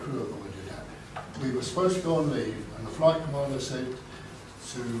 or my crew avoided that. We were supposed to go on leave, and the flight commander said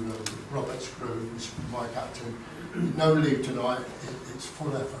to Robert's crew, which was my captain, "No leave tonight, it's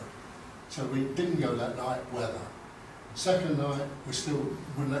full effort." So we didn't go that night, weather. Second night, we still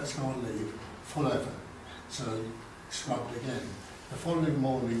wouldn't let us go on leave, full effort. So scrubbed again. The following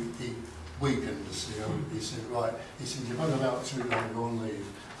morning, he weakened the CO. He said, "Right," he said, "you've had about too long, go on leave."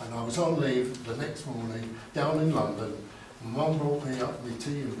 And I was on leave the next morning, down in London. Mum brought me up my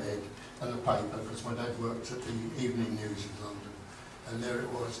tea in bed and a paper, because my dad worked at the Evening News in London. And there it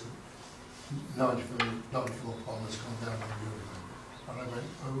was, 94 bombers gone down on Europe. And I went,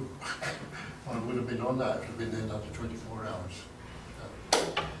 oh, I would have been on that if it had been there another 24 hours.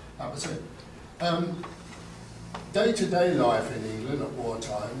 That was it. Day-to-day life in England at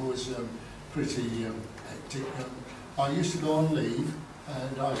wartime was pretty hectic. I used to go on leave,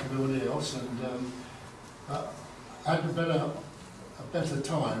 and I could go on else, and had a better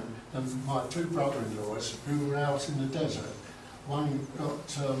time than my two brother-in-laws who were out in the desert. One got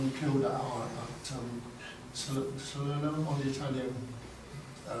killed at Salerno on the Italian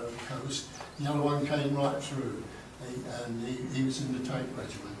coast. The other one came right through, and he was in the tank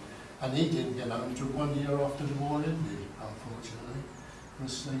regiment. And he didn't get home until 1 year after the war ended, unfortunately,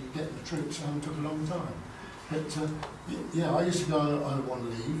 because getting the troops home took a long time. But yeah, I used to go on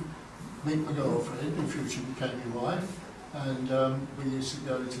leave, meet my girlfriend, in future became my wife, and we used to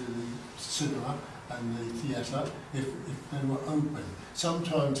go to the cinema and the theatre if they were open.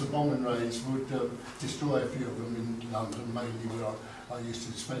 Sometimes the bombing raids would destroy a few of them in London, mainly where I used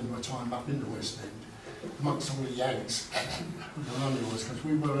to spend my time up in the West End, amongst all the Yanks. The money was,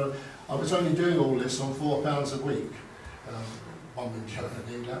 because I was only doing all this on £4 a week, bombing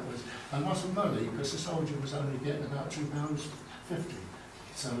Germany. That was a lot of money, because the soldier was only getting about £2.50.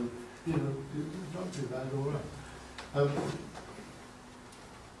 So, you know, not too bad, all right.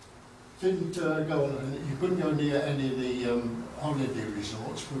 Didn't go on, you couldn't go near any of the holiday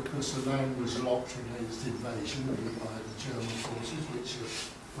resorts because the land was locked against invasion by the German forces, which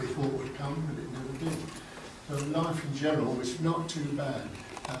we thought would come, but it never did. So life in general was not too bad.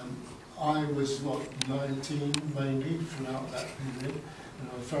 I was, 19 mainly throughout that period, and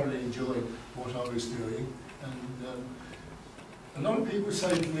I thoroughly enjoyed what I was doing. And a lot of people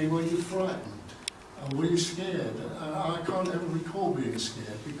say to me, "Were you frightened? Were you scared?" And I can't ever recall being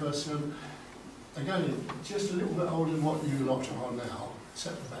scared, because, again, just a little bit older than what you lot are now,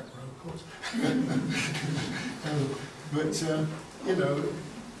 except the back row, of course. But you know,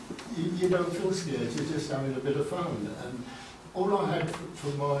 you don't feel scared, you're just having a bit of fun. And all I had for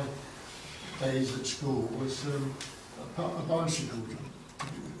my days at school was a bicycle.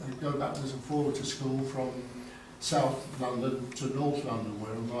 I'd go backwards and forward to school from South London to North London,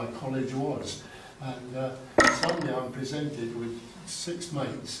 where my college was. And suddenly I'm presented with 6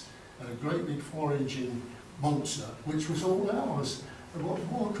 mates and a great big 4-engine monster, which was all ours. And what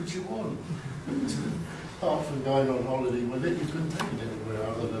more could you want? Apart from going on holiday with it, you couldn't take it anywhere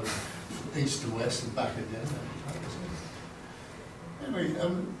other than east to west and back again. Anyway,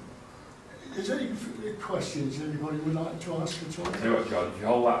 is there any questions anybody would like to ask at all? Tell you what, John, if you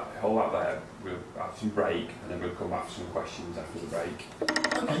hold that there, we'll have some break, and then we'll come back for some questions after the break.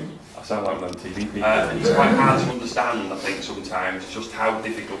 Okay. I sound like one on TV. It's quite hard to understand, I think, sometimes, just how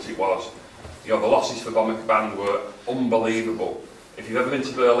difficult it was. You know, the losses for Bomber Command were unbelievable. If you've ever been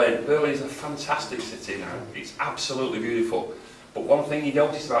to Berlin, Berlin is a fantastic city now. It's absolutely beautiful. But one thing you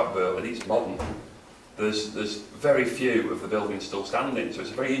notice about Berlin, it's modern. There's very few of the buildings still standing, so it's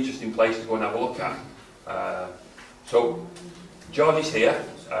a very interesting place to go and have a look at. So, George is here.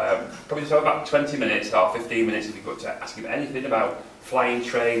 Probably just have about 20 minutes or 15 minutes if you've got to ask him anything about flying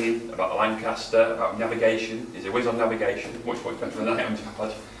training, about the Lancaster, about navigation. He's a whiz on navigation, much more expensive than I am,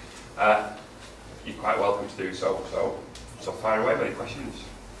 George. You're quite welcome to do so. So fire away with any questions.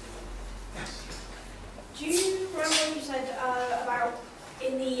 Do you remember when you said about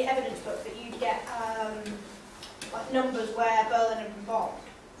in the evidence book that you'd get like numbers where Berlin had been bombed?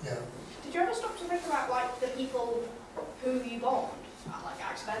 Yeah. Did you ever stop to think about like the people who you bombed, like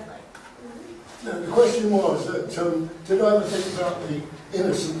accidentally? No, the question was that did I ever think about the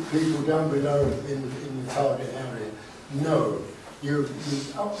innocent people down below in the target area? No. You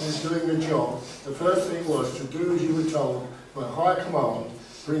up there doing the job. The first thing was to do as you were told by high command,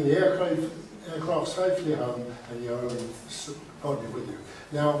 bring the aircraft safely home and your own body with you.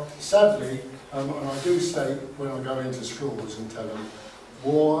 Now, sadly, and I do state when I go into schools and tell them,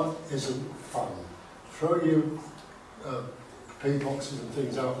 war isn't fun. Throw you pea boxes and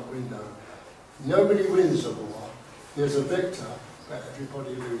things out the window. Nobody wins a war. There's a victor, but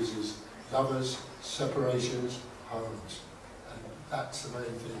everybody loses. Lovers, separations, homes. That's the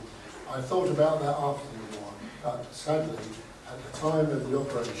main thing. I thought about that after the war, but sadly, at the time of the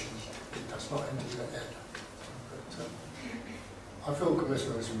operations, it does not enter your head. But, I feel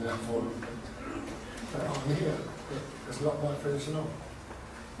commiserating now for them, but I'm here. There's a lot of my friends and all.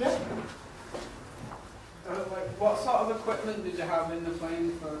 Yeah? Like, what sort of equipment did you have in the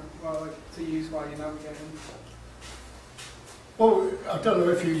plane for, well, like, to use while you're navigating? Well, I don't know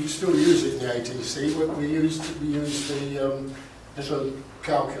if you still use it in the ATC, but we used the little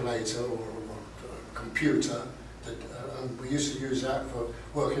calculator or computer, and we used to use that for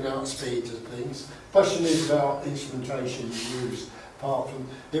working out speeds and things. Question is about instrumentation you use, apart from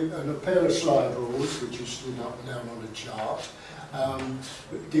and a pair of slide rules, which you stood up and down on a chart.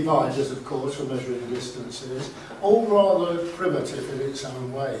 Dividers, of course, for measuring distances, all rather primitive in its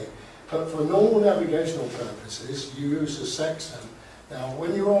own way. But for normal navigational purposes, you use a sextant. Now,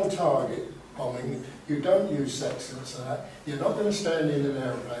 when you're on target bombing, you don't use sextants for that. You're not going to stand in an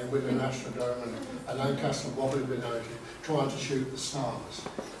aeroplane with an astrodome and a Lancaster Bombers behind you trying to shoot the stars.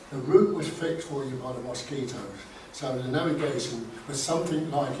 The route was fixed for you by the mosquitoes. So the navigation was something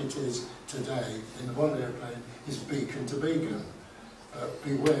like it is today in the one airplane, is beacon to beacon.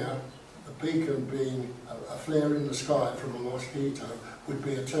 Beware, the beacon being a flare in the sky from a mosquito would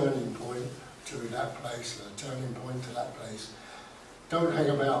be a turning point to that place, and a turning point to that place. Don't hang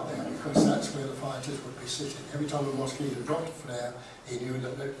about there, because that's where the fighters would be sitting. Every time a mosquito dropped a flare, he knew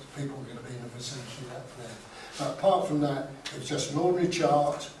that people were going to be in the vicinity of that flare. But apart from that, it's just an ordinary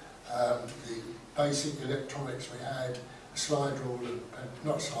chart, the basic electronics we had, a slide rule,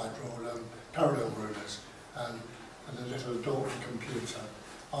 parallel rulers, and a little Bolton computer.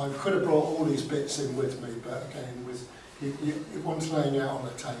 I could have brought all these bits in with me, but again, one's laying out on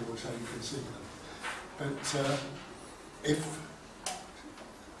the table so you can see them. But if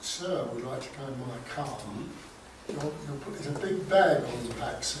Sir would like to go in my car, there's a big bag on the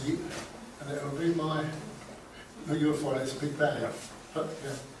back seat, and it'll be you'll find it's a big bag. Yeah. But,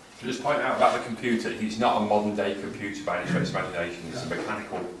 yeah. To just point out about the computer, it's not a modern day computer by any stretch of imagination. It's a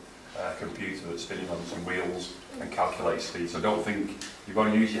mechanical computer that's spinning on some wheels and calculates speed. So don't think you're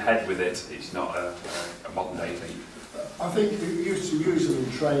going to use your head with it. It's not a modern day thing. I think we used to use them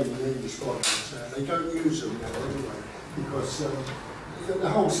in training in the squadrons. They don't use them now anyway, because the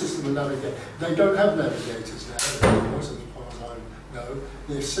whole system of navigation, they don't have navigators now, as far as I know.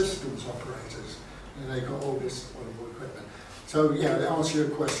 They're systems operators, and they've got all this wonderful equipment. So yeah, to answer your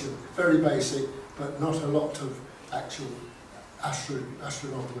question, very basic, but not a lot of actual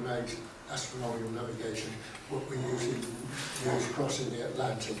astronomical navigation, what we usually use crossing the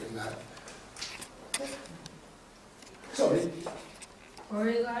Atlantic and that. Sorry? Or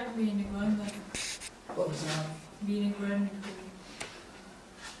is like being a ground, What was that? being a ground.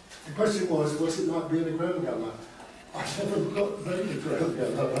 The question was it like being a ground gunner? I never got very good ground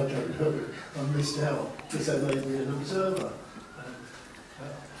gunner, I don't know. I missed out because they made me an observer.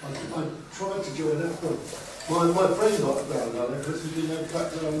 I tried to join that one. My friend got a ground gunner because he didn't have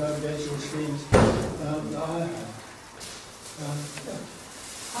background navigational schemes that I had. Yeah.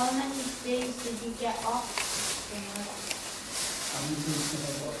 How many days did you get off? How many days did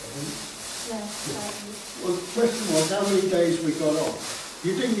I got off? Yeah. Well, the question was how many days we got off.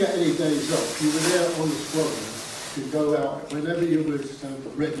 You didn't get any days off. You were there on the squadron to go out whenever you were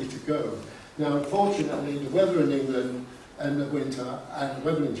ready to go. Now, unfortunately, the weather in England and the winter and the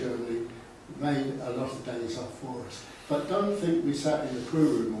weather in Germany made a lot of days off for us. But don't think we sat in the crew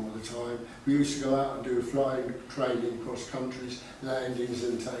room all the time. We used to go out and do flying training across countries, landings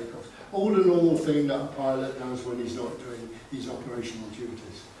and takeoffs. All the normal thing that a pilot does when he's not doing his operational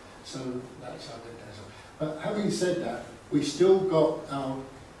duties. So that's how it does. But having said that, we still got our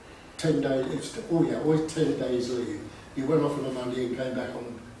 10 days, always 10 days leave. You went off on a Monday and came back on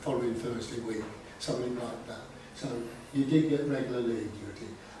the following Thursday week, something like that. So you did get regular leave duty.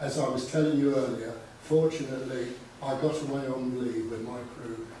 As I was telling you earlier, fortunately, I got away on leave with my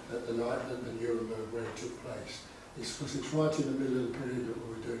crew at the night that the Nuremberg raid took place. It's because it's right in the middle of the period that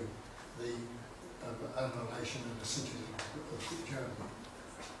we were doing the annihilation of the cities of Germany.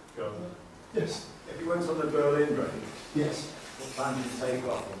 Governor, Yes. if you went on the Berlin raid, Yes. what time did you take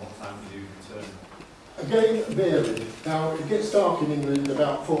off and what time did you return? Again, varied. Now, it gets dark in England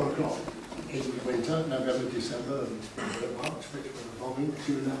about 4 o'clock in the winter, November, December, and March, which were the bombing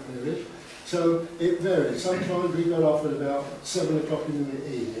during that period. So it varied. Sometimes we got off at about 7 o'clock in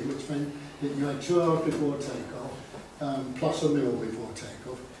the evening, which meant that you had 2 hours before takeoff, plus a meal before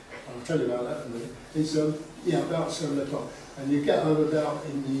takeoff. I'll tell you about that in a minute. It's about 7 o'clock. And you get home about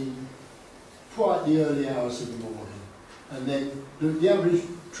in the quite the early hours of the morning. And then the average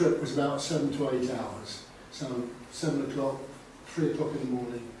trip was about 7 to 8 hours. So 7 o'clock, 3 o'clock in the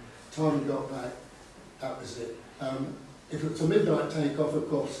morning, time you got back, that was it. If it was a midnight takeoff, of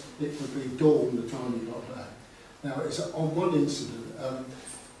course, it would be dawn the time you got back. Now, it's on one incident,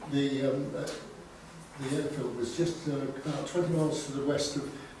 the airfield was just about 20 miles to the west of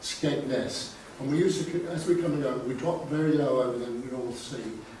Skegness. And we used to, as we come over, we dropped very low over the North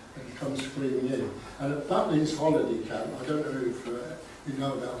Sea and come screaming in. And at Butlins holiday camp, I don't know if you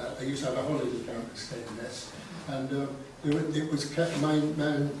know about that, they used to have a holiday camp at Skegness. And it was kept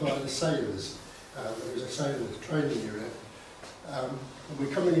manned by the sailors. There was a sailors training unit. And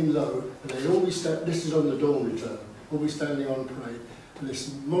we're coming in low, and they'd all be this is on the dawn return, all be standing on parade, and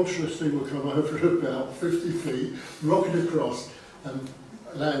this monstrous thing will come over about 50 feet, rocket across, and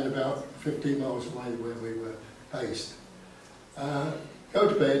land about 15 miles away where we were based. Go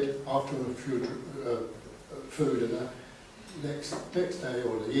to bed after a few food and that. Next day,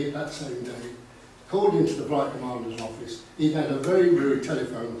 or that same day, called into the flight commander's office. He had a very rude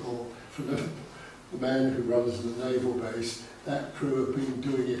telephone call from the man who runs the naval base. That crew have been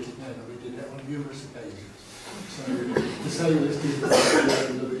doing it again, and we did it on numerous occasions. So the sailors did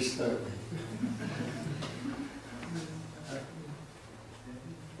the least me.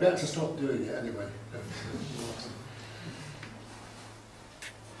 We had to stop doing it anyway.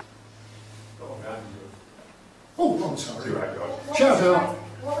 Oh, I'm sorry. Shout out.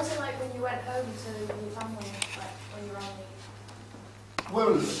 What was it like when you went home to your family, like when you were on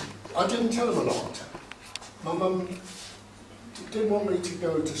leave? Well, I didn't tell them a lot. My mum didn't want me to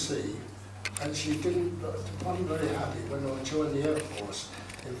go to sea, and she wasn't very happy when I joined the Air Force.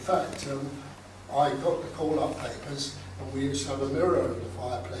 In fact, I got the call-up papers, and we used to have a mirror over the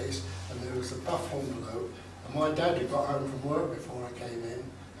fireplace, and there was a buff envelope, and my dad had got home from work before I came in,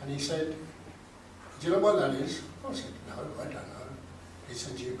 and he said, "Do you know what that is?" I said, "No, I don't know." He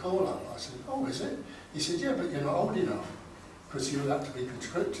said, "You call up." I said, "Oh, is it?" He said, "Yeah, but you're not old enough, because you had to be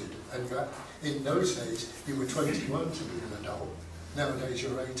conscripted, and in those days you were 21 to be an adult. Nowadays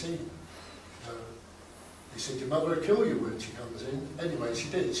you're 18. He said, "Your mother will kill you when she comes in." Anyway, she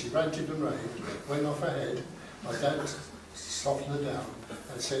did. She ranted and raved, went off her head. My dad softened her down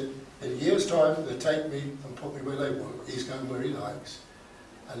and said, "In a year's time they'll take me and put me where they want. He's going where he likes."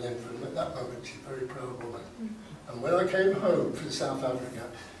 And then from that moment she's a very proud woman. And when I came home from South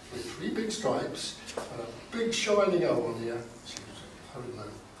Africa with 3 big stripes and a big shining O on here, she was home.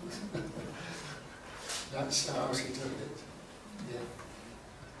 That's how she took it. Yeah.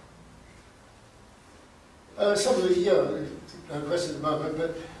 Some of the questions at the moment,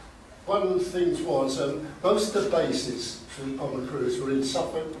 but one of the things was most of the bases for the bomber crews were in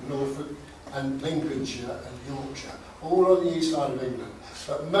Suffolk, Norfolk and Lincolnshire and Yorkshire, all on the east side of England,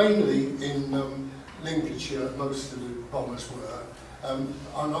 but mainly in Lincolnshire most of the bombers were, and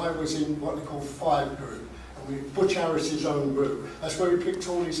I was in what they call 5 group, and Butch Harris's own group. That's where he picked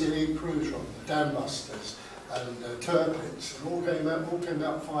all his elite crews from, the Dambusters and Turpins, and all came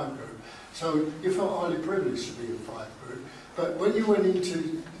out 5 group. So you felt highly privileged to be in 5 group, but when you went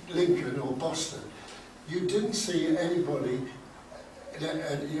into Lincoln or Boston, you didn't see anybody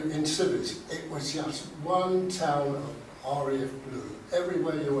in civvies. It was just one town of RAF blue.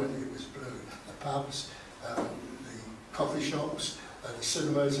 Everywhere you went, it was blue. The pubs, the coffee shops, the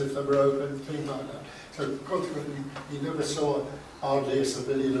cinemas if they were open, things like that. So consequently, you never saw hardly a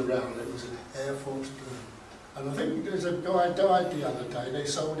civilian around. It was an Air Force blue. And I think there's a guy died the other day. They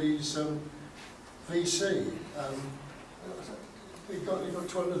sold his VC. He got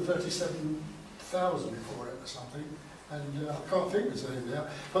 237,000 for it or something. And I can't think of his name now.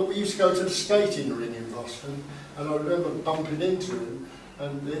 But we used to go to the skating ring in Boston, and I remember bumping into him.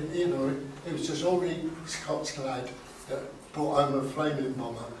 And it was just ordinary Scots lad that brought home a flaming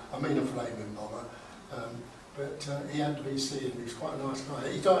bomber. I mean a flaming bomber. But he had the VC, and he was quite a nice guy.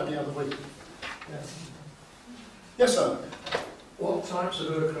 He died the other week. Yeah. Yes, sir. What types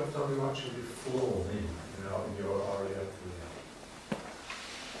of aircraft have you actually flown in your RAF?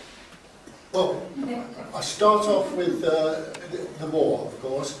 Well, I start off with the war, of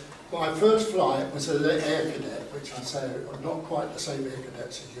course. My first flight was an air cadet, which I say are not quite the same air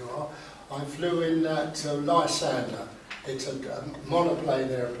cadets as you are. I flew in that Lysander. It's a monoplane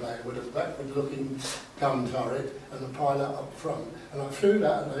airplane with a backward-looking gun turret and a pilot up front. And I flew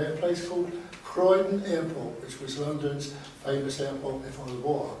that at an airplace called Croydon Airport, which was London's famous airport before the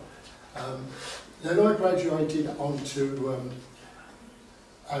war. Then I graduated onto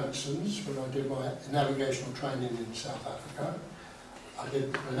Anson's, where I did my navigational training in South Africa. I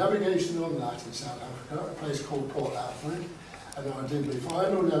did the navigation on that in South Africa, a place called Port Alfred, and I did my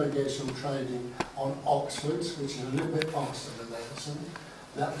final navigational training on Oxford's, which is a little bit faster than Anderson.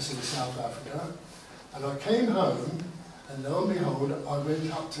 That was in South Africa. And I came home, and lo and behold, I went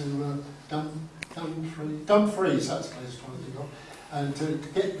up to Dumfries, that's the place I got, and to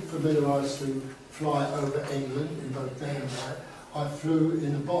get familiarised to fly over England in both day and night, I flew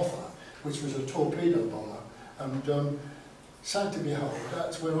in a Boffer, which was a torpedo bomber, and sad to behold,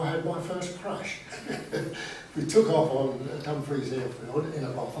 that's where I had my first crash. We took off on Dumfries Airfield in a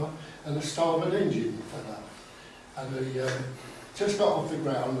Boffer, and the starboard engine fell out. And the just got off the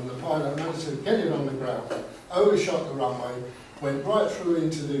ground, and the pilot managed to get it on the ground, overshot the runway, went right through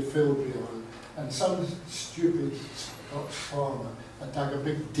into the field beyond, and some stupid Scotch farmer had dug a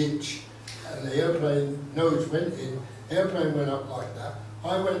big ditch, and the airplane nose went in. Airplane went up like that.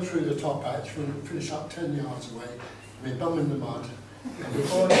 I went through the top hatch, finished up 10 yards away, my bum in the mud. And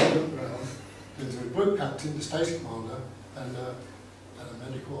before I looked round, there was a group captain, the station commander, and a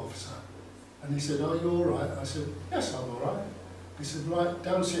medical officer. And he said, "Are you all right?" I said, "Yes, I'm all right." He said, "Right,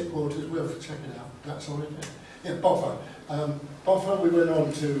 down sick quarters, we'll check it out." That's all he did. Yeah, Boffer. Boffer, we went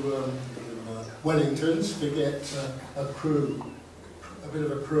on to Wellington's to get a crew, a bit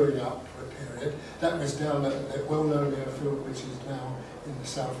of a crewing up for a period. That was down at a well-known airfield, which is now in the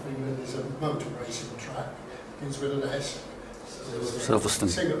south of England. There's a motor racing track. Begins with an S. Silverstone.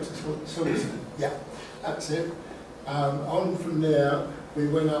 Silverstone. Yeah, that's it. On from there, we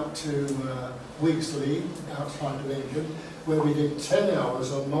went up to Wigsley, outside of Lincoln, where we did 10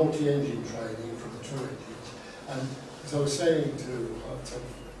 hours of multi-engine training for the 2 engines. And as I was saying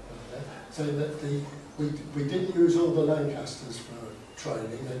saying that we didn't use all the Lancasters for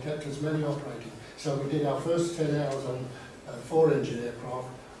training. They kept as many operating. So we did our first 10 hours on 4-engine aircraft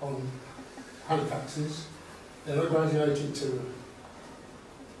on Halifaxes. Then I graduated to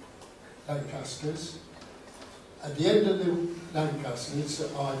Lancasters. At the end of the Lancasters,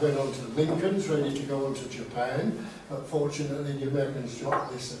 I went on to Lincolns, ready to go on to Japan. But fortunately, the Americans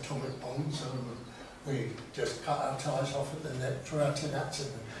dropped this atomic bomb, so we just cut our ties off at the neck, threw our tin hats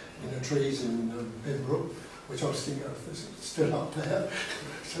in the trees in Binbrook, which I was thinking of is still up there.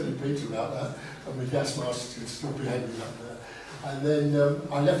 Silly Peter about that, and my gas mask is still behaving up there. And then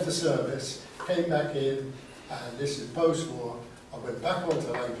I left the service, came back in, and this is post-war. I went back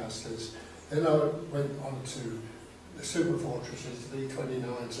onto Lancasters, then I went on to the super fortresses, the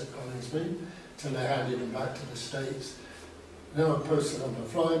E-29s at Coningsby, till they handed them back to the States. Then I posted on the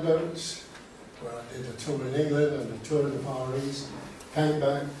flying boats, where I did a tour in England and a tour in the Far East, came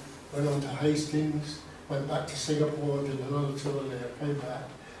back, went on to Hastings, went back to Singapore, did another tour there, came back,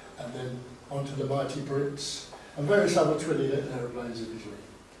 and then onto the mighty Brits, and various other twin-lit aeroplanes initially.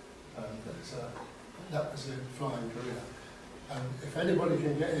 That was a flying career. And if anybody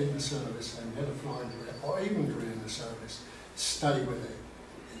can get in the service and get a flying career, or even career in the service, stay with it.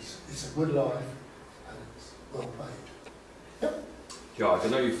 It's a good life and it's well paid. Yep. George, I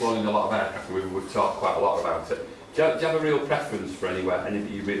know you've flown in a lot of aircraft and we've talked quite a lot about it. Do you have a real preference for anywhere, any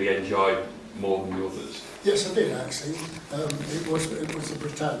that you really enjoy more than the others? Yes, I did actually. It was the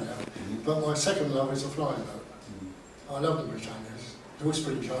Britannia, but my second love is a flying boat. I love the Britannias, the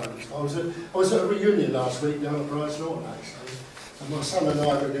Whispering Giants. I was at a reunion last week down at Brighton Norton actually, and my son and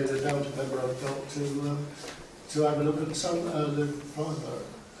I were going down to Pembroke Dock to have a look at the flying boat.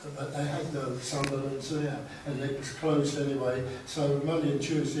 But they had no Sunderlands there, and it was closed anyway. So Monday and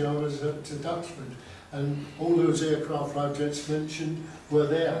Tuesday I was at Duxford, and all those aircraft I've just mentioned were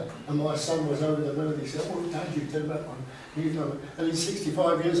there. And my son was over the moon. He said, "Oh, Dad, you did that one. You've done it." And he's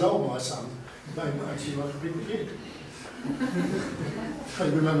 65 years old, my son. He made me actually like a big kid. He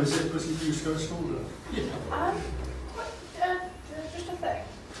remembers it because he used to go to school there. Just a thing.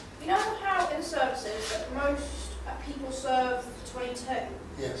 You know how in services that most people serve 22?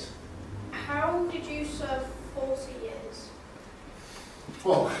 Yes. How did you serve 40 years?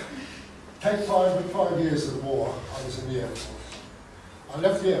 Well, take 5 years of the war, I was in the Air Force. I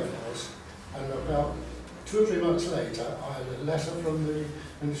left the Air Force, and about 2 or 3 months later, I had a letter from the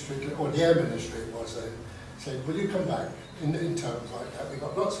Ministry, or the Air Ministry it was then, said, "Will you come back?" In terms like that. We've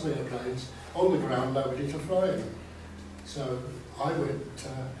got lots of airplanes on the ground, nobody to fly in. So I went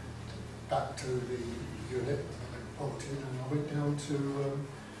back to the unit, Bolton, and I went down to,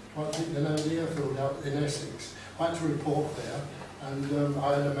 I think the name of the airfield out in Essex. I had to report there, and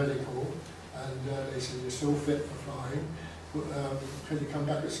I had a medical, and they said, "You're still fit for flying. Can you come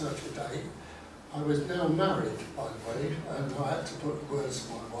back at such a date?" I was now married, by the way, and I had to put words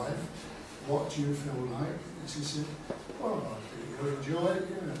to my wife. "What do you feel like?" And she said, "Well, I think you'll enjoy it,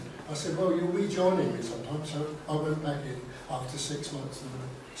 yeah." I said, "Well, you'll be joining me sometime." So I went back in after 6 months or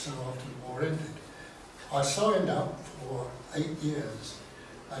so after the war ended. I signed up for 8 years,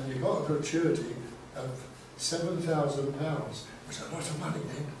 and you got a gratuity of £7,000, which is a lot of money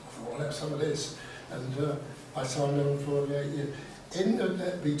then. I thought, "I'll have some of this." And I signed on for the 8 years. In the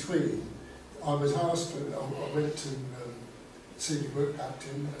between, I was asked, I went to see the group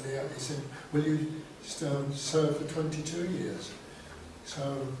captain, and he said, "Will you serve for 22 years?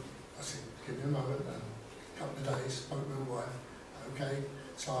 So I said, "Give me a moment," and a couple of days, spoke with my wife, okay,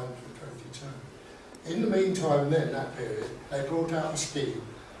 signed for 22. In the meantime then, that period, they brought out a scheme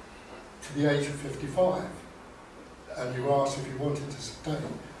to the age of 55, and you asked if you wanted to stay.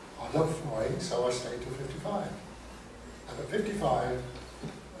 I love flying, so I stayed till 55. And at 55,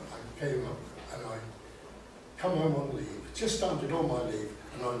 I came up and I come home on leave, just started on my leave,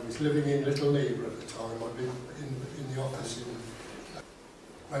 and I was living in Little Lever at the time. I'd been in the office in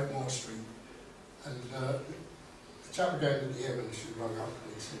Great Moor Street, and the chap again at the Air Ministry rang up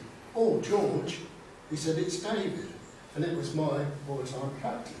and he said, "Oh, George," he said, "it's David," and it was my wartime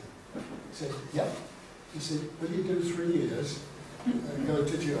captain. He said, "Yep." He said, "Will you do 3 years and go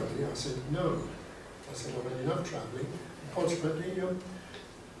to Germany?" I said, "No." I said, "I've had enough travelling." Consequently,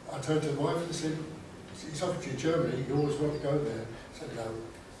 I turned to the wife and said, "He's offered you Germany, you always want to go there." I said, "No."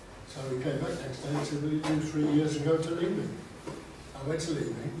 So we came back next day and said, "Will you do 3 years and go to Leaving?" I went to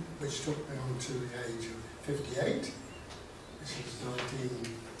Leaving, which took me on to the age of 58. This was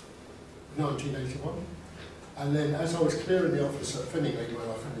 1981. And then as I was clearing the office at Finningley, where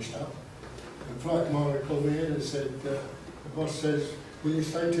I finished up, the flight commander called me in and said, "The boss says, will you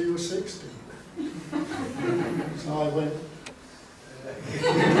stay till you're 60? So I went, I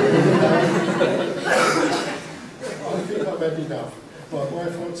think I've had enough. My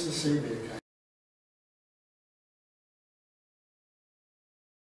wife wants to see me again.